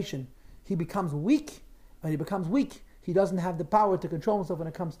temptation, he becomes weak. When he becomes weak, he doesn't have the power to control himself when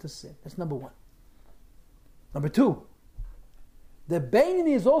it comes to sin. That's number one. Number two, the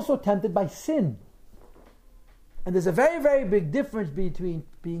Beinoni is also tempted by sin. And there's a very, very big difference between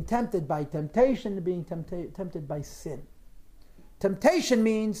being tempted by temptation and being tempted by sin. Temptation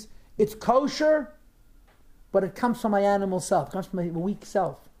means it's kosher, but it comes from my animal self, it comes from my weak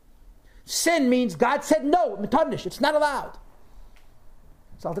self. Sin means God said no, it's not allowed.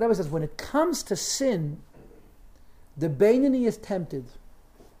 So Alter Rebbe says, when it comes to sin, the Beinoni is tempted.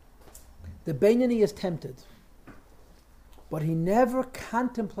 The Beinoni is tempted. But he never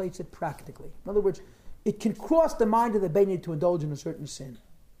contemplates it practically. In other words, it can cross the mind of the Beinoni to indulge in a certain sin.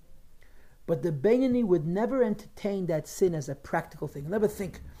 But the Beinoni would never entertain that sin as a practical thing. He'll never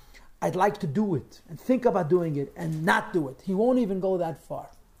think, I'd like to do it, and think about doing it, and not do it. He won't even go that far.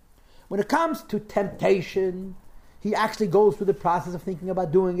 When it comes to temptation, he actually goes through the process of thinking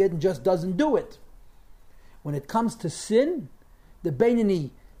about doing it and just doesn't do it. When it comes to sin, the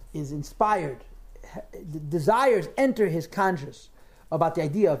Beinoni is inspired. The desires enter his conscience about the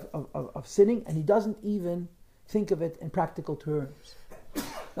idea of sinning, and he doesn't even think of it in practical terms.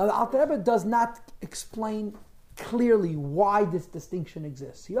 Now, the Alter Rebbe does not explain clearly why this distinction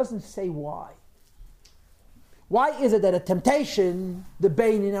exists. He doesn't say why. Why is it that a temptation, the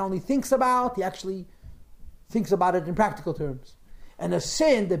Beinoni not only thinks about, he actually thinks about it in practical terms. And a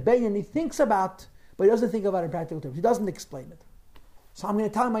sin, the Beinoni thinks about, but he doesn't think about it in practical terms. He doesn't explain it. So I'm going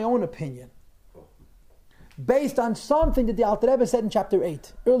to tell you my own opinion, based on something that the Alter Rebbe said in chapter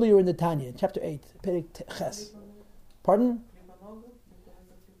 8, earlier in the Tanya, chapter 8, Perek Ches. Pardon?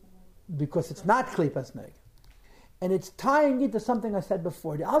 Because it's not klipas neg. And it's tying into something I said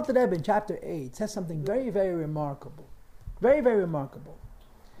before. The Alter Rebbe in chapter 8 says something very, very remarkable. Very, very remarkable.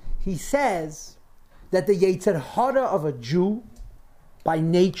 He says that the Yetzer Hara of a Jew, by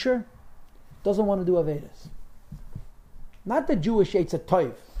nature, doesn't want to do Avedas. Not the Jewish Yetzer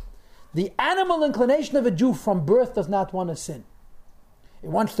Tov. The animal inclination of a Jew from birth does not want to sin. It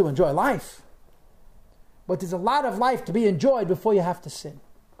wants to enjoy life. But there's a lot of life to be enjoyed before you have to sin.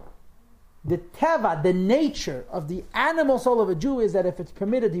 The teva, the nature of the animal soul of a Jew is that if it's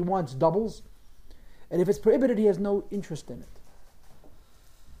permitted, he wants doubles. And if it's prohibited, he has no interest in it.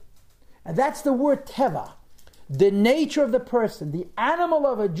 And that's the word teva. The nature of the person, the animal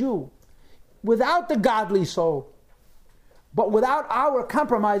of a Jew, without the godly soul, but without our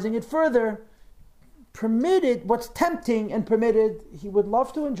compromising it further, permitted, what's tempting and permitted, he would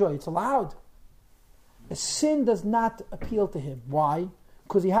love to enjoy. It's allowed. A sin does not appeal to him. Why?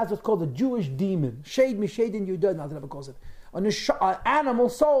 Because he has what's called a Jewish demon. Shade mishadin yudad, Alter Rebbe calls it. An animal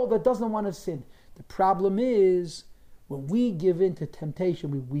soul that doesn't want to sin. The problem is, when we give in to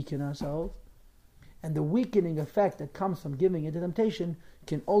temptation, we weaken ourselves. And the weakening effect that comes from giving into temptation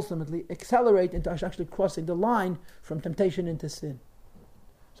can ultimately accelerate into actually crossing the line from temptation into sin.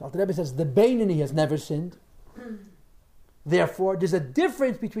 So Alter Rebbe says, the Beinoni has never sinned. Therefore, there's a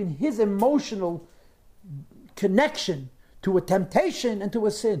difference between his emotional connection to a temptation and to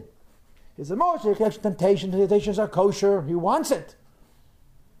a sin. His emotional connection to temptations are kosher, he wants it.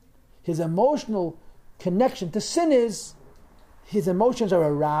 His emotional connection to sin is, his emotions are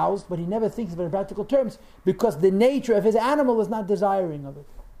aroused, but he never thinks of it in practical terms, because the nature of his animal is not desiring of it.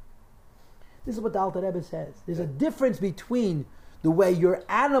 This is what the Alter Rebbe says. There's a difference between the way your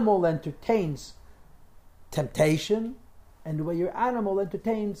animal entertains temptation and the way your animal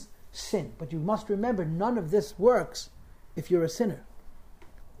entertains sin. But you must remember, none of this works if you're a sinner.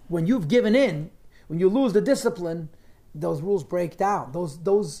 When you've given in, when you lose the discipline, those rules break down.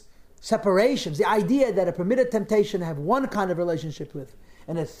 Those separations, the idea that a permitted temptation have one kind of relationship with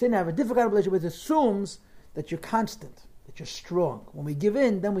and a sin have a different kind of relationship with, assumes that you're constant, that you're strong. When we give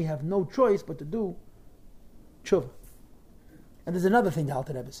in, then we have no choice but to do tshuva. And there's another thing the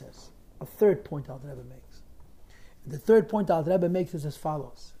Alter Rebbe says, a third point the Alter Rebbe makes. And the third point the Alter Rebbe makes is as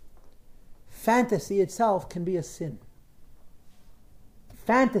follows. Fantasy itself can be a sin.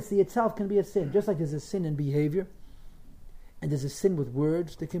 Fantasy itself can be a sin. Just like there's a sin in behavior, and there's a sin with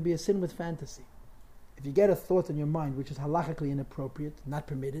words, there can be a sin with fantasy. If you get a thought in your mind which is halachically inappropriate, not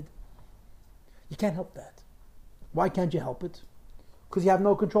permitted, you can't help that. Why can't you help it? Because you have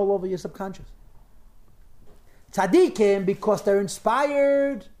no control over your subconscious. Tzaddikim, because they're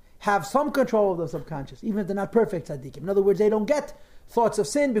inspired, have some control of the subconscious, even if they're not perfect tzaddikim. In other words, they don't get thoughts of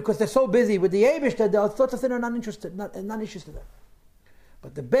sin because they're so busy with the Eibush that the thoughts of sin are not interested in.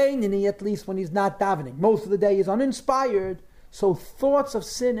 But the Beinoni, at least when he's not davening, most of the day is uninspired, so thoughts of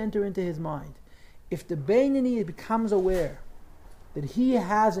sin enter into his mind. If the Beinoni becomes aware that he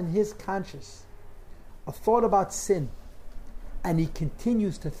has in his conscious a thought about sin, and he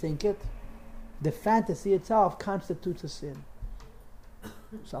continues to think it, the fantasy itself constitutes a sin.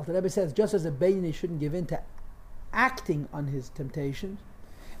 So Alter Rebbe says, just as a Beinoni shouldn't give in to acting on his temptations,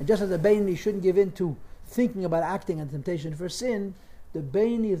 and just as a Beinoni shouldn't give in to thinking about acting on temptation for sin, the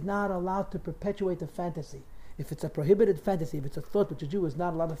Beinoni is not allowed to perpetuate the fantasy. If it's a prohibited fantasy, if it's a thought which a Jew is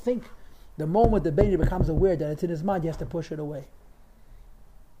not allowed to think, the moment the Beinoni becomes aware that it's in his mind, he has to push it away.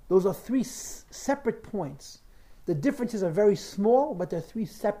 Those are three separate points. The differences are very small, but they're three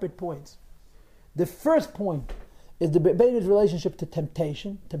separate points. The first point is the Beinoni's relationship to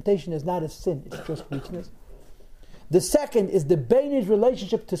temptation. Temptation is not a sin, it's just weakness. The second is the Beinoni's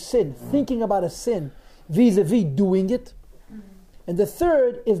relationship to sin, thinking about a sin vis-a-vis doing it. And the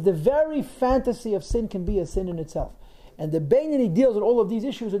third is the very fantasy of sin can be a sin in itself. And the Beinoni deals with all of these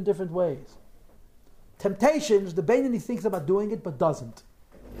issues in different ways. Temptations, the Beinoni thinks about doing it but doesn't.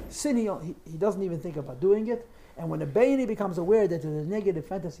 Sin, he doesn't even think about doing it. And when the Beinoni becomes aware that there's a negative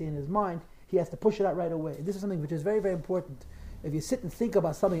fantasy in his mind, he has to push it out right away. And this is something which is very, very important. If you sit and think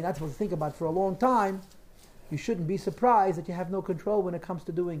about something you're not supposed to think about for a long time, you shouldn't be surprised that you have no control when it comes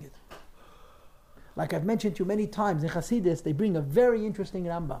to doing it. Like I've mentioned to you many times, in Chassidus, they bring a very interesting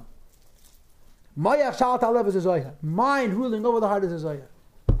Rambam. Moyach Shalat Alev is a Zoya. Mind ruling over the heart is a Zoya.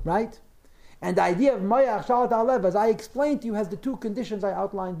 Right? And the idea of Moyach Shalat Alev, as I explained to you, has the two conditions I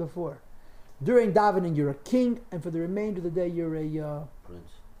outlined before. During davening, you're a king, and for the remainder of the day, you're a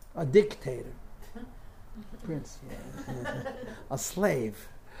prince, a dictator. Prince, yeah. A slave.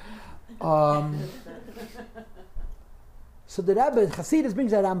 So the Rebbe, Chassidus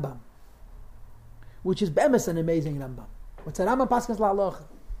brings a Rambam, which is be'emes an amazing Rambam. What's a Rambam Paskins La'alocha?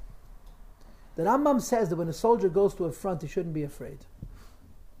 The Rambam says that when a soldier goes to a front, he shouldn't be afraid.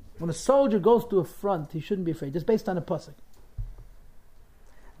 When a soldier goes to a front, he shouldn't be afraid. Just based on a pasuk.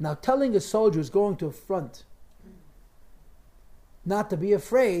 Now, telling a soldier who's going to a front not to be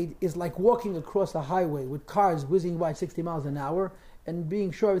afraid is like walking across a highway with cars whizzing by 60 miles an hour and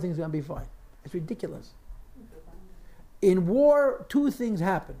being sure everything's going to be fine. It's ridiculous. In war, two things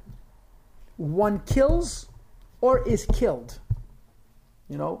happen. One kills or is killed.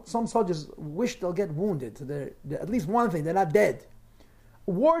 You know, some soldiers wish they'll get wounded. So they're at least one thing, they're not dead.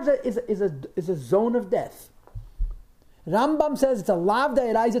 War is a zone of death. Rambam says it's a lav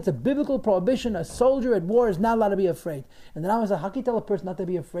da'erais, it's a biblical prohibition. A soldier at war is not allowed to be afraid. And the Rambam says, how can you tell a person not to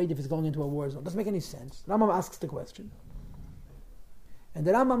be afraid if he's going into a war zone? Doesn't make any sense. Rambam asks the question. And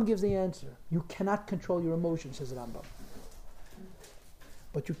the Rambam gives the answer. You cannot control your emotions, says Rambam.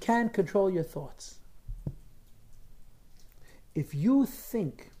 But you can control your thoughts. If you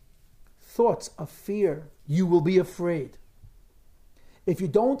think thoughts of fear, you will be afraid. If you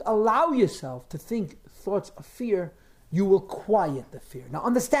don't allow yourself to think thoughts of fear, you will quiet the fear. Now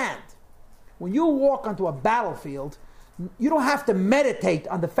understand, when you walk onto a battlefield, you don't have to meditate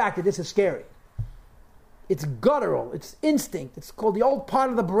on the fact that this is scary. It's guttural, it's instinct, it's called the old part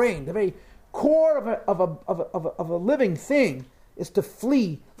of the brain. The very core of a living thing is to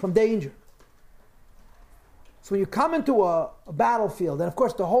flee from danger. So when you come into a battlefield, and of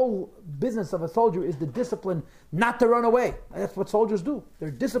course the whole business of a soldier is the discipline not to run away. That's what soldiers do. They're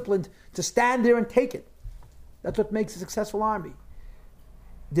disciplined to stand there and take it. That's what makes a successful army.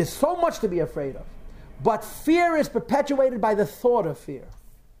 There's so much to be afraid of. But fear is perpetuated by the thought of fear.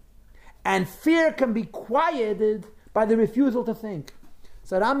 And fear can be quieted by the refusal to think.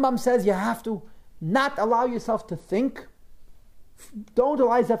 So Rambam says you have to not allow yourself to think. Don't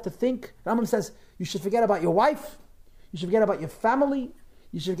allow yourself to think. Rambam says you should forget about your wife. You should forget about your family.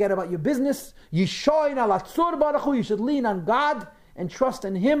 You should forget about your business. You should lean on God and trust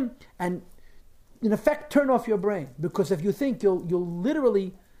in Him, and in effect turn off your brain. Because if you think, you'll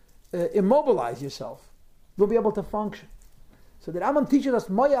literally immobilize yourself. You'll be able to function. So the Rambam teaches us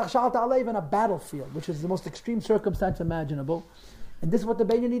moyach shalta alev in a battlefield, which is the most extreme circumstance imaginable. And this is what the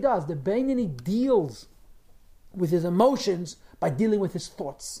Beinoni does. The Beinoni deals with his emotions by dealing with his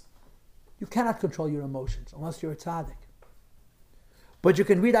thoughts. You cannot control your emotions unless you're a tzaddik. But you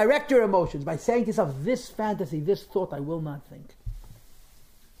can redirect your emotions by saying to yourself, this fantasy, this thought, I will not think.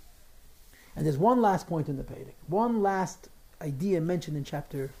 And there's one last point in the Pedic, one last idea mentioned in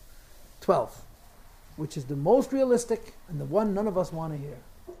chapter 12, which is the most realistic and the one none of us want to hear.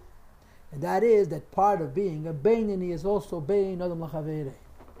 And that is that part of being a Beinoni is also Bein Adam L'Chaverei.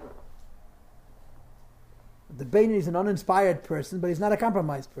 The Beinoni is an uninspired person, but he's not a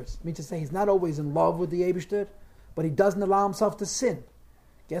compromised person. It means to say he's not always in love with the Eibishter, but he doesn't allow himself to sin.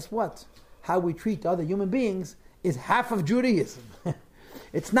 Guess what? How we treat other human beings is half of Judaism.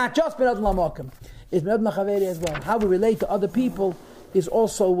 It's not just Ben Adam L'Makom. It's Ben Adam L'Chaverei as well. How we relate to other people is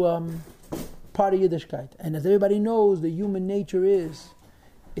also part of Yiddishkeit. And as everybody knows, the human nature is,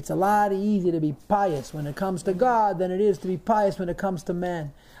 it's a lot easier to be pious when it comes to God than it is to be pious when it comes to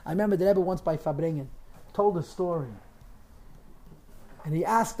man. I remember the Rebbe once by Fabringen told a story. And he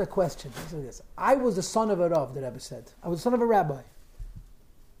asked a question. He said this: I was the son of a Rav, the Rebbe said. I was the son of a rabbi.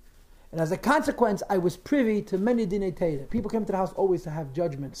 And as a consequence, I was privy to many dinei Torah. People came to the house always to have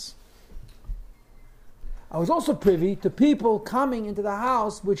judgments. I was also privy to people coming into the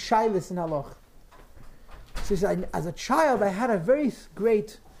house with shaylis and halach. So he said, as a child, I had a very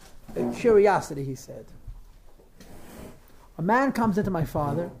great curiosity, he said. A man comes into my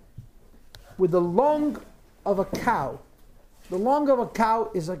father with the lung of a cow. The lung of a cow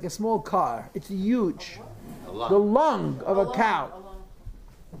is like a small car. It's huge. The lung of a cow.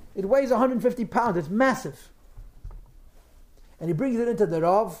 It weighs 150 pounds. It's massive. And he brings it into the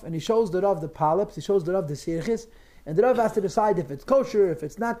Rav, and he shows the Rav the polyps, he shows the Rav the sirchis, and the Rav has to decide if it's kosher, if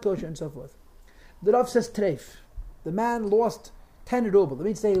it's not kosher, and so forth. The Rav says treif. The man lost 10 ruble. That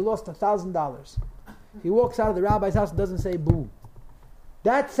means say he lost $1,000. He walks out of the rabbi's house and doesn't say boo.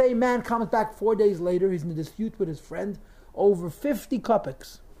 That same man comes back 4 days later. He's in a dispute with his friend over 50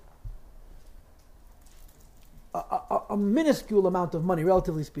 kopecks. A minuscule amount of money,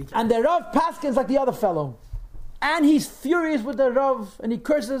 relatively speaking. And the Rav paskins like the other fellow. And he's furious with the Rav, and he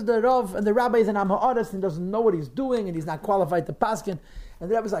curses the Rav, and the rabbi is an Am Ha'aretz and doesn't know what he's doing, and he's not qualified to paskin. And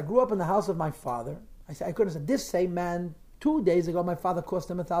the rabbi says, I grew up in the house of my father. I could have said, this same man, 2 days ago, my father cost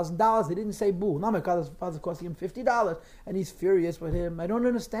him $1,000. He didn't say boo. Now my father's costing him $50, and he's furious with him. I don't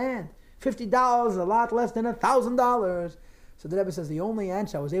understand. $50 is a lot less than $1,000. So the Rebbe says the only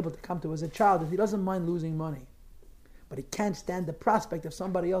answer I was able to come to as a child is he doesn't mind losing money, but he can't stand the prospect of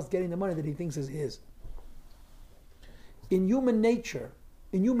somebody else getting the money that he thinks is his. In human nature,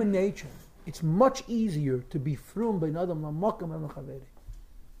 it's much easier to be frum ben adam lamakam el chaveri.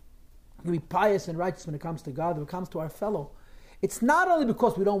 To be pious and righteous when it comes to God, when it comes to our fellow. It's not only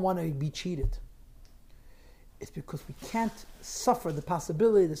because we don't want to be cheated. It's because we can't suffer the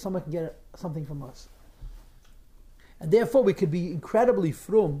possibility that someone can get something from us. And therefore we could be incredibly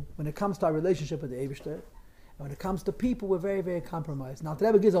frum when it comes to our relationship with the Eibishter. And when it comes to people, we're very, very compromised. Now, the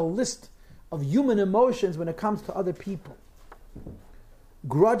Rebbe gives a list of human emotions when it comes to other people.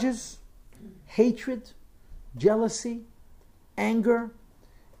 Grudges, hatred, jealousy, anger,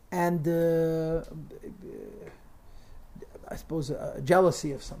 and I suppose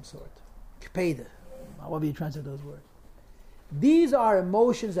jealousy of some sort. Kpeda, however you translate those words. These are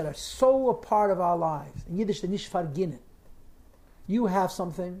emotions that are so a part of our lives. In Yiddish, the nicht verginnen. You have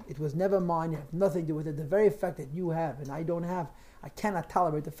something, it was never mine, you have nothing to do with it. The very fact that you have and I don't have, I cannot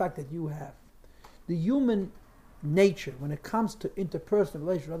tolerate the fact that you have. The human nature, when it comes to interpersonal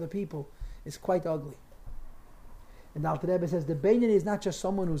relations with other people, is quite ugly. And the Alter Rebbe says the Beinoni is not just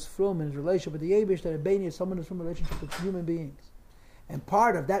someone who's from in his relationship with the Eibush, that a Beinoni is someone who's from a relationship with human beings. And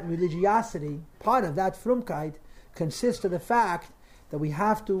part of that religiosity, part of that frumkeit, consists of the fact that we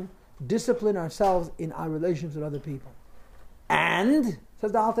have to discipline ourselves in our relationships with other people. And,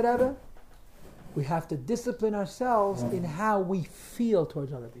 says the Alter Rebbe, we have to discipline ourselves in how we feel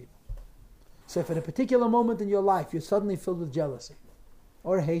towards other people. So if at a particular moment in your life you're suddenly filled with jealousy,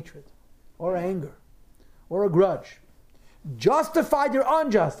 or hatred, or anger, or a grudge, justified or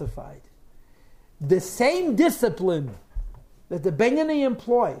unjustified, the same discipline that the Beinoni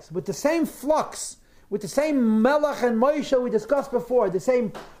employs, with the same flux, with the same Melech and Moshe we discussed before, the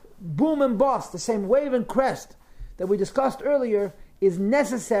same boom and bust, the same wave and crest that we discussed earlier, is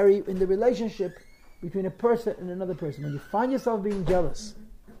necessary in the relationship between a person and another person. When you find yourself being jealous,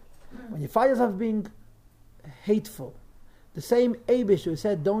 when you find yourself being hateful, the same Eibush who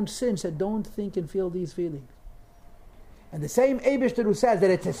said don't sin, said don't think and feel these feelings. And the same Eibush who says that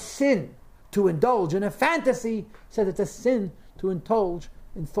it's a sin to indulge in a fantasy, says it's a sin to indulge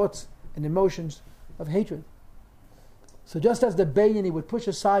in thoughts and emotions of hatred. So just as the Beinoni would push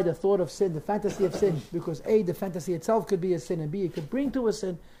aside the thought of sin, the fantasy of sin, because A, the fantasy itself could be a sin, and B, it could bring to a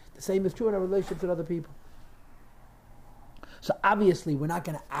sin, the same is true in our relationships with other people. So obviously we're not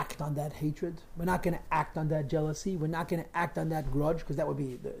going to act on that hatred, we're not going to act on that jealousy, we're not going to act on that grudge, because that would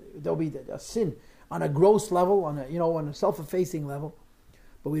be a sin on a gross level, on a self-effacing level.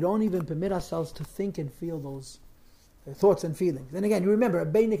 But we don't even permit ourselves to think and feel those thoughts and feelings. Then again, you remember, a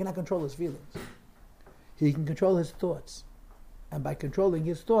Beinoni cannot control his feelings. He can control his thoughts. And by controlling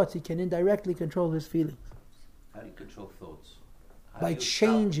his thoughts, he can indirectly control his feelings. How do you control thoughts? By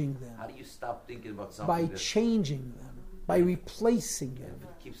changing them. How do you stop thinking about something? By changing them. By replacing it.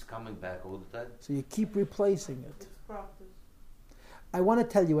 It keeps coming back all the time. So you keep replacing it. It's practice. I want to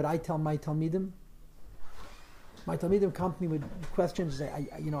tell you what I tell my Talmidim. My Talmidim come to me with questions. Say,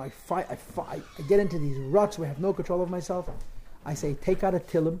 I get into these ruts where I have no control of myself. I say, take out a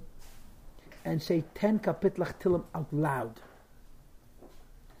Tillim and say 10 kapitlach Tillim out loud.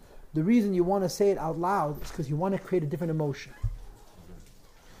 The reason you want to say it out loud is because you want to create a different emotion.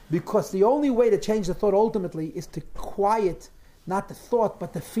 Because the only way to change the thought ultimately is to quiet not the thought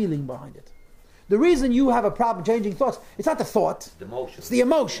but the feeling behind it. The reason you have a problem changing thoughts, it's not the thought, the emotion. It's the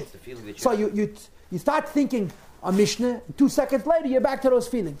emotion. It's the feeling that so you start thinking a Mishnah, 2 seconds later you're back to those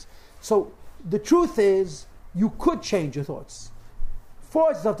feelings. So the truth is, you could change your thoughts.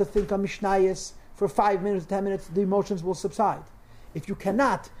 Force yourself to think a Mishnayos for 5 minutes, 10 minutes, the emotions will subside. If you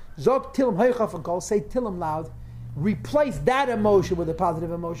cannot, Zog Tillim Heichaf and Kol, say Tillim loud, replace that emotion with a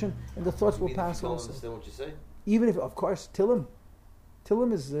positive emotion, and the thoughts will pass also. also. Understand what you say? Even if, of course, Tillim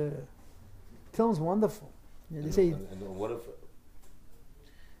is wonderful. Yeah, they say. And what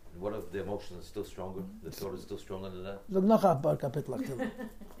if the emotion is still stronger? The thought is still stronger than that. Zog noch ein paar Kapitel Tillim.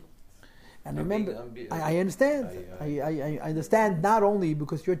 And remember, I understand. I understand not only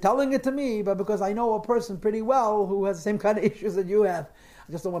because you're telling it to me, but because I know a person pretty well who has the same kind of issues that you have.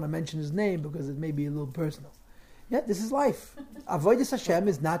 I just don't want to mention his name because it may be a little personal. Yeah, this is life. Avodas Hashem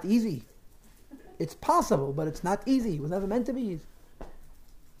is not easy. It's possible, but it's not easy. It was never meant to be easy.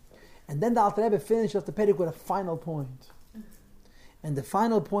 And then the Alter Rebbe finishes the Perek with a final point. And the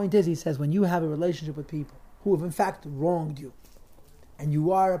final point is, he says, when you have a relationship with people who have in fact wronged you, and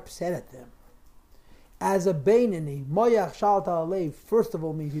you are upset at them, as a Beinoni, moyach shalta alev, first of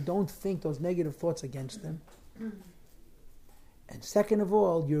all means you don't think those negative thoughts against them. And second of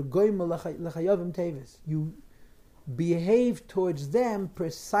all, you're goyim l'chayavim tevis. behave towards them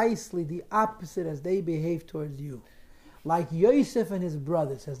precisely the opposite as they behave towards you. Like Yosef and his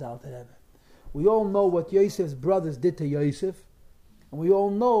brothers, says the Alter Rebbe. We all know what Yosef's brothers did to Yosef, and we all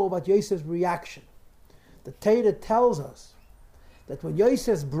know about Yosef's reaction. The Torah tells us that when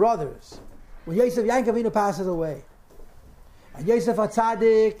Yosef's brothers, when Yosef Yaakov Avinu passes away, and Yosef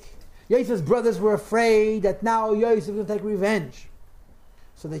HaTzadik, Yosef's brothers were afraid that now Yosef is going to take revenge.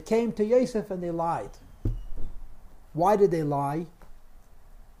 So they came to Yosef and they lied. Why did they lie?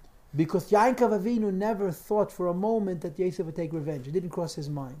 Because Yaakov Avinu never thought for a moment that Yosef would take revenge. It didn't cross his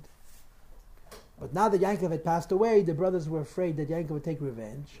mind. But now that Yaakov had passed away, the brothers were afraid that Yaakov would take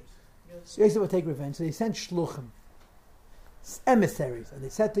revenge. So Yosef would take revenge. So they sent shluchim, emissaries. And they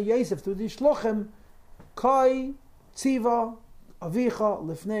said to Yosef, through these shluchim, Kai tziva avicha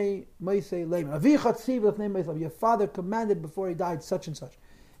lifnei meisei leiman. Avicha tziva lifnei meisei. Your father commanded before he died such and such.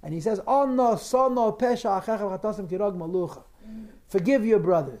 And he says, Anna sono pesha achecha v'chatasim kirag malucha. Forgive your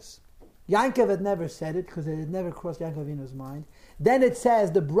brothers. Yaakov had never said it because it had never crossed Yaakov Avinu's mind. Then it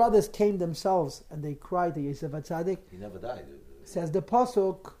says the brothers came themselves and they cried to Yosef HaTzadik. He never died. Says the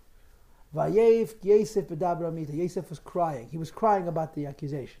pasuk, Vayev Yosef b'dabra mita. Yosef was crying. He was crying about the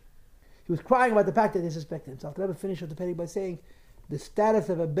accusation. He was crying about the fact that they suspected himself. The Rebbe finished the Perek by saying the status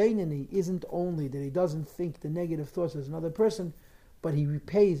of a Beinani isn't only that he doesn't think the negative thoughts as another person, but he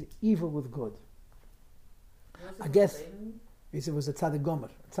repays evil with good. I guess Yosef was a tzaddik gomer,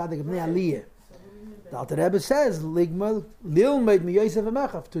 tzaddik b'nei aliyah. The Alter Rebbe says, "Ligmal lilmeid mi Yosef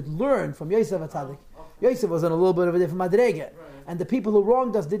v'mechav," to learn from Yosef HaTzadik. Yosef was on a little bit of a different madrega, and the people who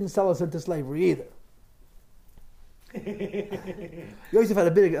wronged us didn't sell us into slavery either. Yosef had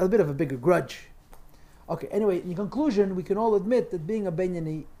a bit of a bigger grudge. Okay. Anyway, in conclusion, we can all admit that being a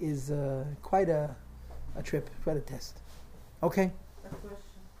Benyani is quite a trip, quite a test. Okay. A question.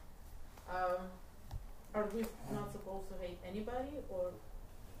 Are we not supposed to hate anybody or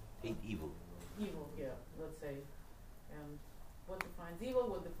Hate evil. evil? Yeah, let's say. And what defines evil?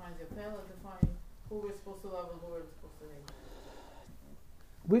 What defines your pale? Define who we're supposed to love and who we're supposed to hate.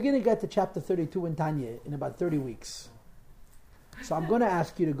 We're going to get to chapter 32 in Tanya in about 30 weeks. So I'm going to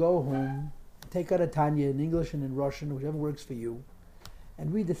ask you to go home, take out a Tanya in English and in Russian, whichever works for you,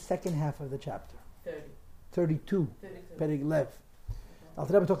 and read the second half of the chapter. 32. 32. Perek Lev.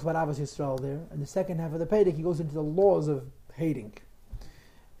 Alter Rebbe talks about Avos Yisrael there, and the second half of the Perek he goes into the laws of hating,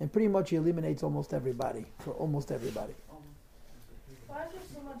 and pretty much he eliminates almost everybody for almost everybody. Why is there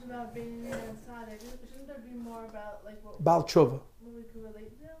so much about being near and tzaddik? Shouldn't there be more about like what Baal Tshuva. we could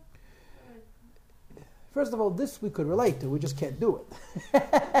relate to? First of all, this we could relate to, we just can't do it.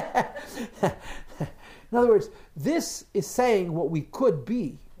 In other words, this is saying what we could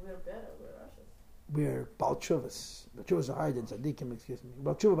be. We're better. We're Russians. We're Baal Tshuvas. Baal Tshuvas are higher than tzaddikim, excuse me.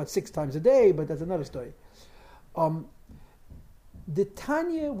 Baal Tshuva about 6 times a day, but that's another story. The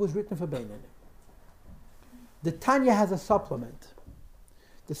Tanya was written for Beinani. The Tanya has a supplement.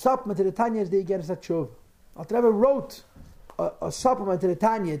 The supplement to the Tanya is the Igeres HaTshuva. Alter Rebbe wrote a supplement to the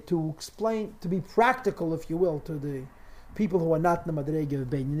Tanya to explain, to be practical, if you will, to the people who are not in the Madrega of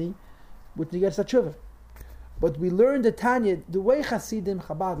Beinani, with the Igeres HaTshuva. But we learn the Tanya, the way Hasidim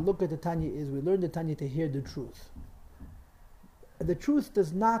Chabad look at the Tanya is, we learn the Tanya to hear the truth. And the truth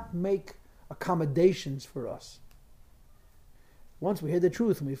does not make accommodations for us. Once we hear the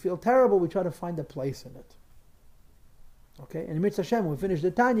truth and we feel terrible, we try to find a place in it. Okay? And in Mitzvah Hashem, when we finish the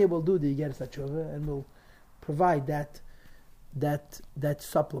Tanya, we'll do the Igeres HaTshuva and we'll provide that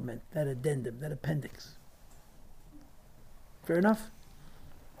supplement, that addendum, that appendix. Fair enough?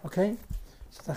 Okay?